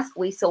mask,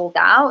 we sold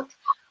out,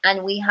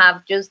 and we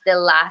have just the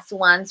last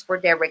ones for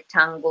the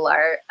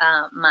rectangular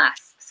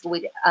masks.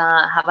 We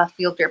have a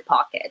filter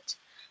pocket.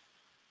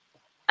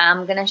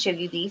 I'm gonna show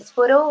you this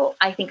photo.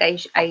 I think I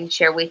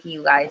shared with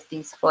you guys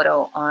this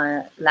photo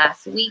on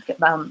last week.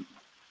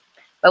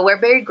 But we're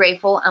very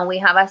grateful, and we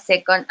have a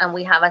second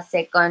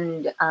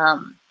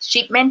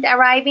shipment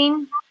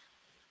arriving.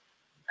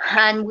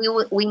 And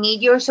we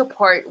need your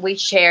support with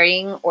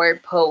sharing our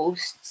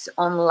posts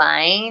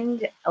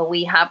online.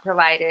 We have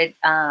provided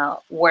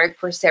work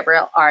for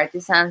several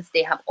artisans.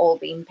 They have all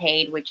been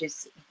paid, which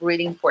is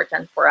really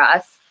important for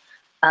us.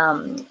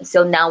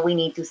 So now we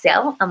need to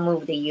sell and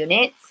move the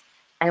units.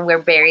 And we're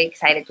very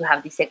excited to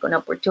have the second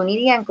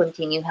opportunity and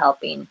continue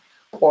helping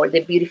for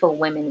the beautiful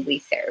women we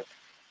serve.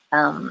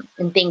 And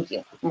thank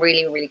you. I'm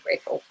really, really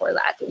grateful for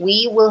that.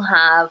 We will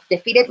have the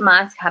fitted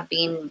masks have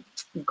been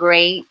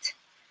great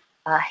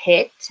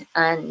hit,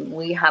 and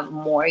we have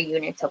more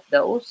units of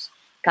those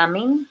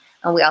coming.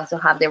 And we also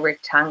have the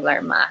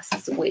rectangular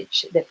masks,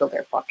 which the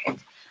filter pocket.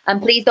 And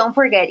please don't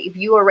forget, if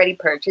you already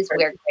purchased,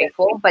 we are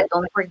grateful, but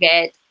don't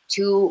forget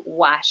to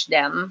wash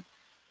them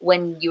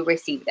when you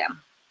receive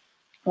them.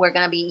 We're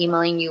going to be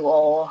emailing you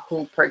all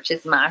who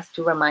purchase masks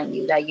to remind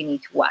you that you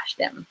need to wash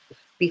them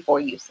before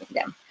using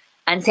them.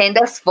 And send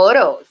us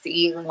photos.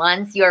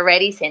 Once you're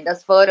ready, send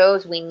us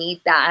photos. We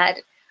need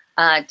that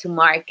to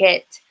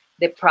market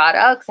the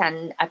products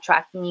and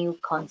attract new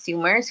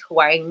consumers who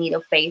are in need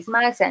of face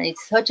masks. And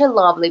it's such a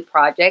lovely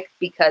project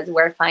because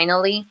we're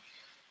finally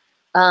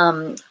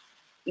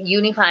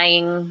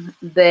unifying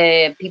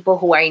the people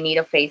who are in need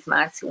of face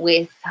masks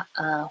with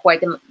who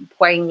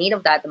are in need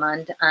of that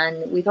demand,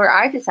 and with our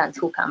artisans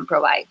who can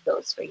provide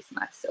those face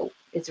masks. So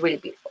it's really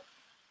beautiful.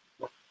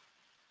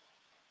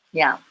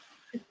 Yeah.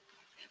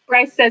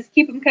 Bryce says,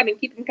 keep them coming,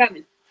 keep them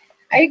coming.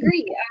 I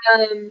agree.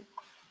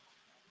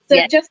 So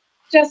Yeah.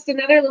 just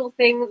another little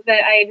thing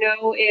that I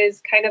know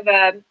is kind of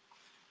a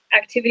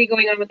activity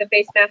going on with the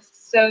face masks.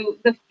 So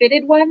the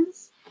fitted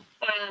ones,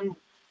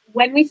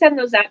 when we send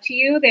those out to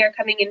you, they are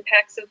coming in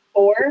packs of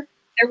 4.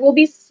 There will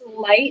be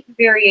slight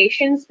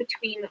variations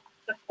between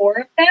the 4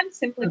 of them,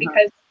 simply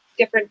because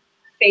different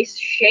face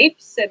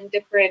shapes and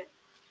different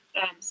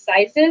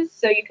sizes.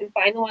 So you can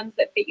find the ones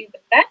that fit you the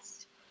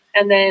best.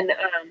 And then,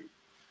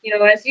 you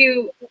know, as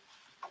you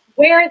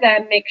wear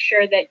them, make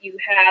sure that you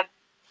have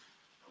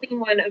a clean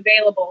one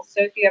available.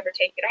 So if you ever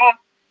take it off,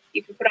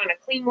 you can put on a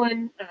clean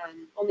one,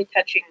 only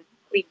touching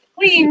clean to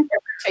clean,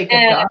 Take it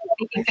and off.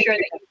 making sure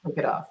that you Take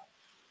it off.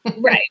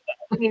 right.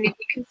 I mean, you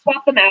can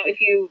swap them out if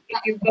you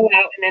go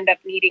out and end up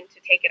needing to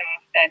take it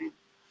off. Then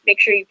make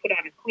sure you put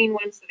on a clean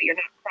one so that you're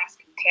not cross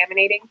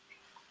contaminating.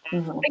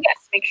 But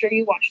yes, make sure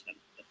you wash them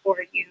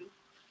before you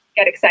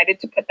get excited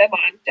to put them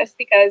on, just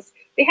because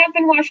they have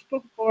been washed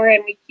before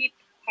and we keep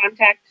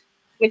contact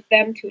with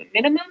them to a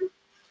minimum.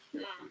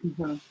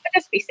 But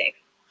just be safe.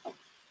 It's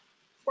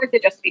worth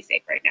it just to be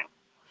safe right now.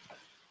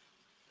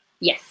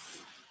 Yes,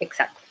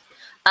 exactly.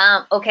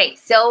 Okay,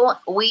 so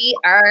we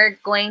are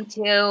going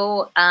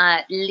to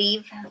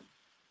leave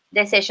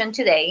the session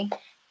today.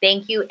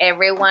 Thank you,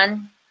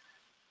 everyone.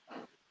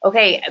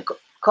 Okay,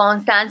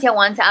 Constancia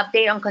wants an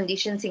update on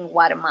conditions in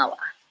Guatemala.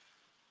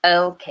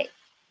 Okay,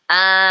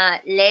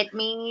 let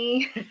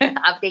me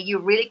update you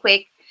really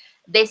quick.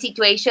 The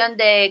situation,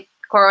 the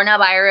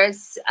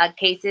coronavirus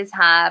cases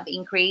have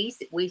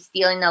increased. We're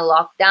still in a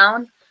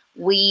lockdown.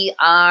 We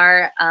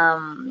are,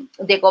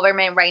 the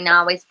government right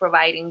now is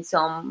providing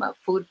some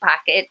food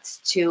packets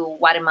to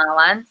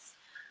Guatemalans.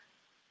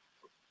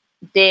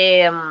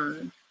 The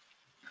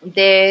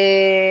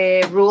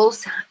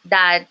rules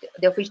that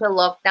the official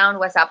lockdown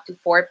was up to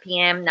 4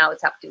 p.m. Now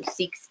it's up to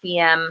 6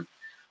 p.m.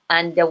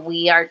 And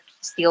we are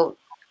still,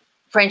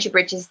 Friendship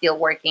Bridge is still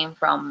working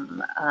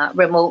from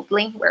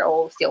remotely. We're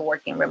all still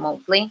working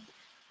remotely.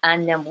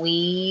 And then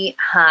we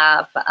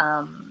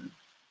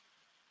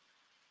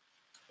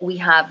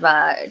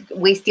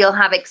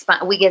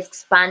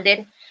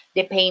expanded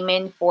the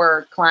payment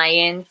for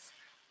clients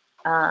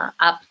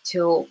up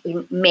to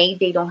May.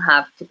 They don't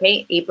have to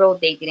pay. April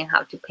they didn't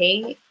have to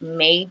pay.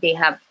 May we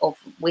have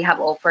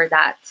offered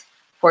that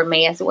for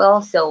May as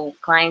well. So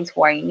clients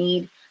who are in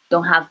need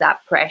don't have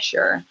that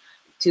pressure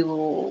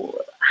to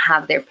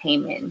have their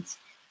payment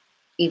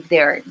if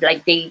they're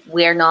like we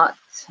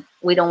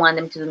don't want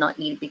them to not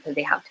eat because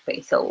they have to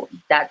pay. So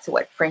that's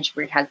what Friendship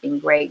Bridge has been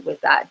great with,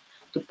 that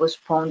to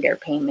postpone their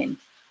payment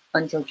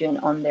until June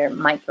on their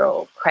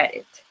micro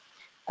credit.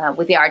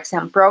 With the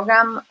artisan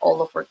program,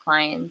 all of our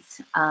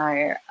clients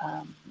are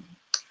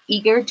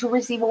eager to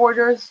receive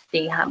orders.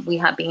 We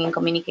have been in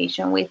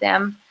communication with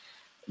them.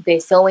 The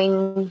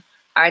sewing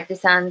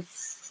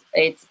artisans,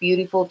 it's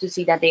beautiful to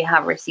see that they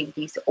have received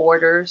these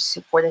orders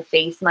for the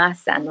face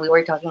masks. And we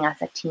were talking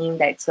as a team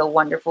that it's so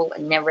wonderful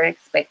and never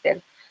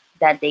expected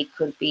that they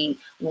could be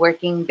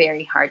working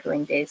very hard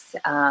during this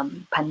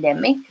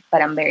pandemic.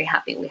 But I'm very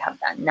happy we have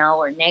that. Now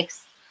our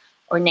next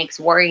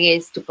worry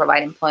is to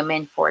provide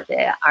employment for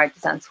the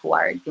artisans who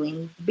are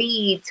doing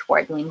beads, who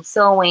are doing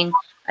sewing,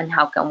 and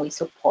how can we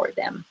support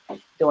them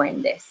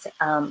during this.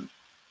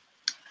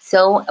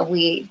 So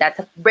that's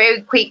a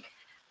very quick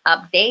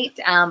update,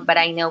 but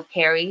I know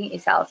Carrie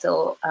is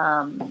also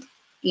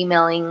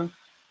emailing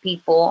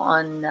people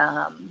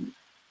on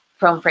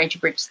from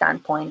Friendship Bridge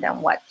standpoint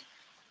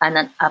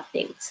and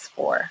updates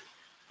for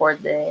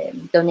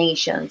the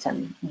donations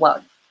and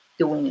what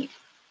do we need.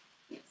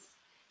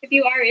 If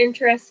you are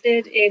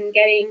interested in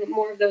getting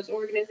more of those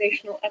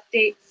organizational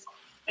updates,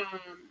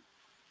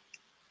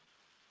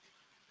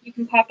 you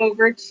can pop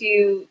over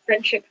to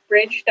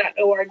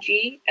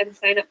friendshipbridge.org and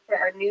sign up for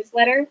our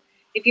newsletter.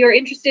 If you're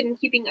interested in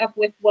keeping up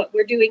with what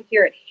we're doing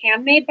here at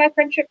Handmade by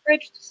Friendship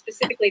Bridge,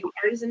 specifically the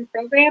Artisan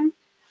program,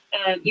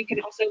 you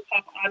can also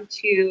pop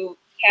onto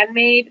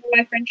Handmade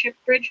by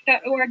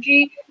friendshipbridge.org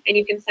and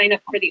you can sign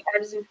up for the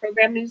Artisan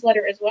program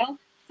newsletter as well.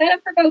 Sign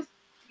up for both.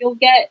 You'll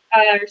get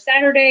our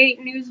Saturday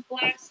news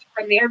blast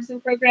from the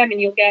Artisan program, and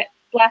you'll get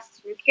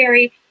blasts from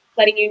Carrie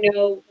letting you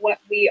know what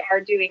we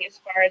are doing as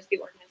far as the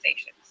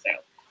organization. So,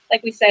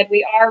 like we said,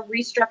 we are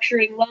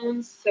restructuring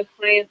loans so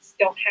clients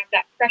don't have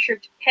that pressure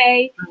to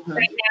pay.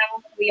 Right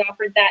now, we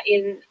offered that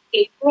in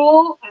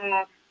April.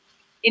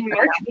 In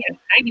March, we have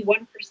a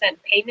 91%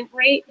 payment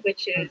rate,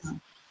 which is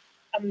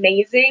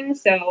amazing.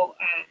 So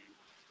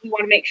we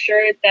want to make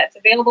sure that's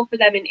available for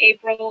them in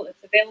April.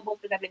 It's available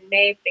for them in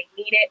May if they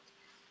need it.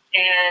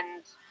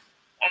 And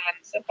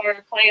so far,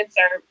 our clients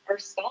are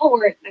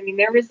stalwart. I mean,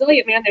 they're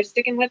resilient, man. They're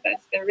sticking with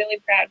us. They're really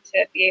proud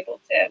to be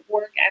able to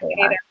work and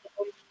pay their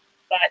loans.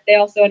 But they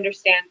also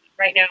understand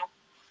right now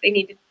they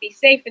need to be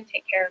safe and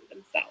take care of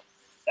themselves.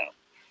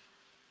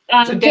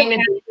 So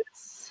Dana,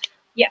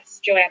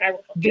 yes, Joanne, I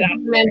will help you out. Did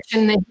you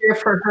mention the Here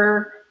for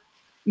Her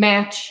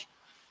match?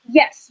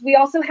 Yes, we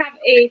also have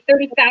a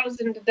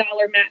 $30,000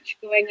 match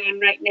going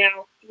on right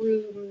now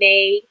through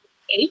May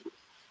 8th.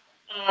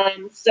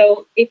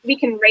 So if we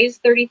can raise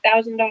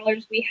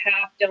 $30,000, we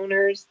have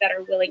donors that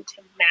are willing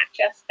to match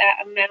us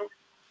that amount.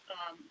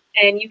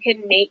 And you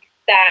can make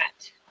that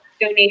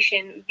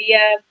donation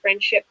via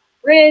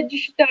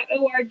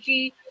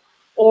friendshipbridge.org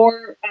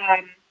or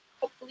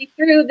hopefully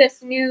through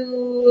this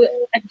new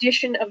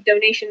addition of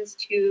donations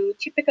to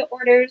Tipica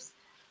orders.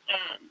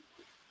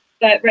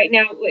 But right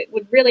now it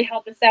would really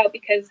help us out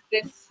because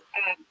this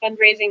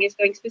fundraising is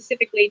going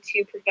specifically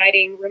to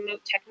providing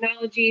remote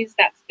technologies.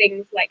 That's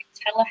things like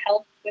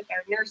telehealth with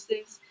our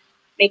nurses,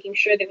 making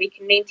sure that we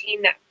can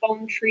maintain that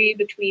phone tree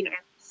between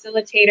our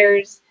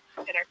facilitators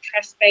and our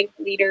trust bank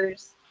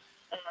leaders,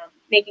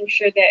 making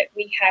sure that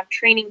we have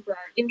training for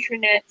our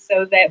intranet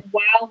so that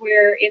while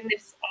we're in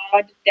this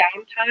odd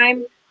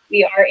downtime,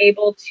 we are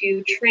able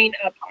to train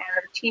up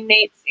our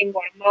teammates in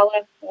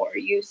Guatemala for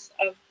use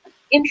of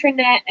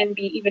intranet and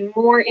be even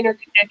more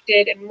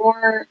interconnected and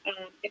more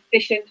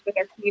efficient with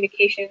our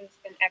communications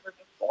than ever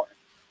before.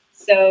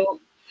 So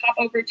hop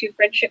over to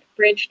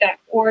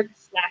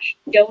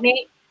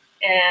friendshipbridge.org/donate,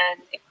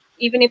 and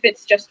even if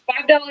it's just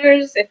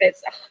 $5, if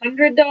it's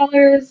 $100,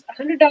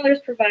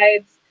 $100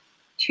 provides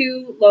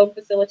 2 loan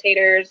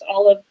facilitators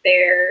all of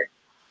their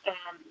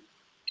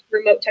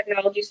remote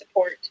technology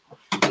support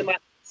for the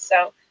month.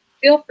 So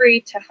feel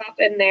free to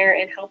hop in there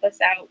and help us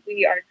out.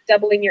 We are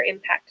doubling your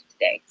impact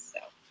today. So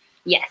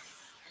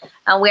yes,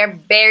 and we're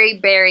very,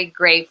 very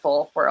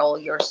grateful for all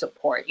your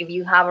support. If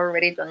you have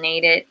already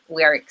donated,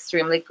 we are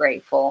extremely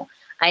grateful.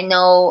 I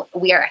know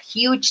we are a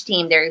huge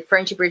team there.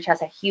 Friendship Bridge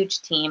has a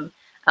huge team,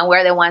 and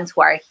we're the ones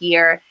who are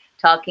here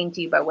talking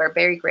to you, but we're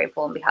very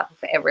grateful on behalf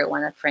of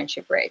everyone at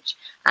Friendship Bridge.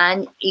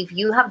 And if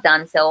you have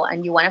done so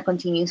and you want to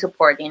continue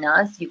supporting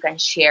us, you can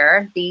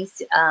share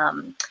these,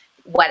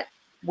 what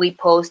we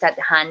post at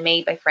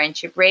Handmade by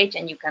Friendship Bridge,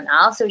 and you can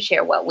also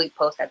share what we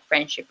post at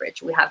Friendship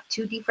Bridge. We have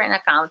 2 different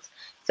accounts,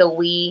 so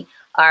we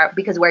are,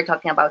 because we're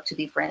talking about 2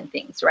 different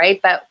things, right?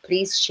 But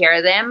please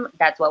share them.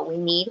 That's what we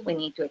need. We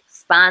need to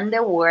expand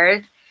the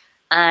word,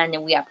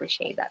 and we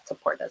appreciate that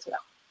support as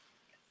well.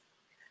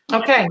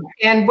 Okay,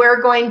 and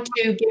we're going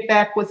to get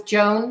back with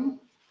Joe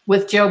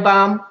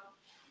Baum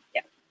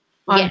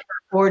on her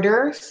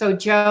order. So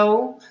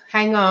Joe,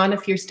 hang on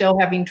if you're still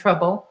having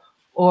trouble,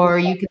 or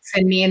you can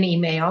send me an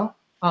email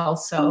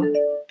also,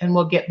 and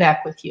we'll get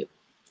back with you.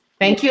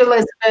 Thank you,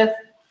 Elizabeth.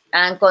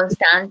 And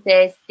Constance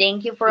says,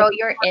 thank you for all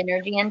your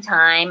energy and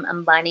time.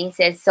 And Bunny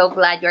says, so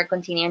glad you're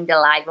continuing the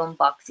live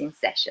unboxing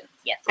sessions.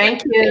 Yes,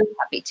 thank you.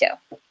 Happy too.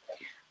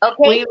 Okay.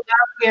 We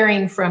love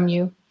hearing from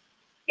you.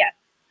 Yes.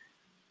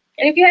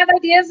 And if you have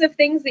ideas of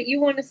things that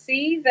you want to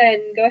see,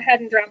 then go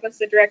ahead and drop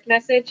us a direct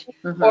message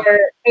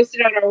or post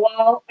it on our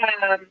wall.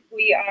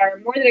 We are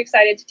more than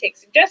excited to take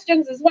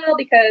suggestions as well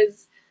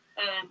because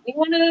we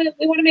want to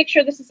make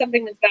sure this is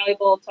something that's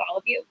valuable to all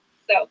of you.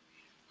 So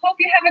hope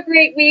you have a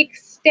great week.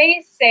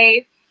 Stay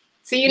safe.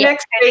 See you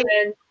next week.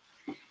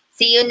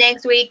 See you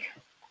next week.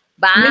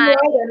 Bye. New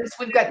items.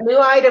 We've got new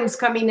items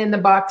coming in the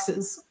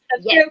boxes.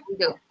 Yes, we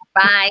do.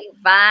 Bye.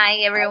 Bye,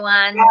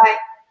 everyone. Bye.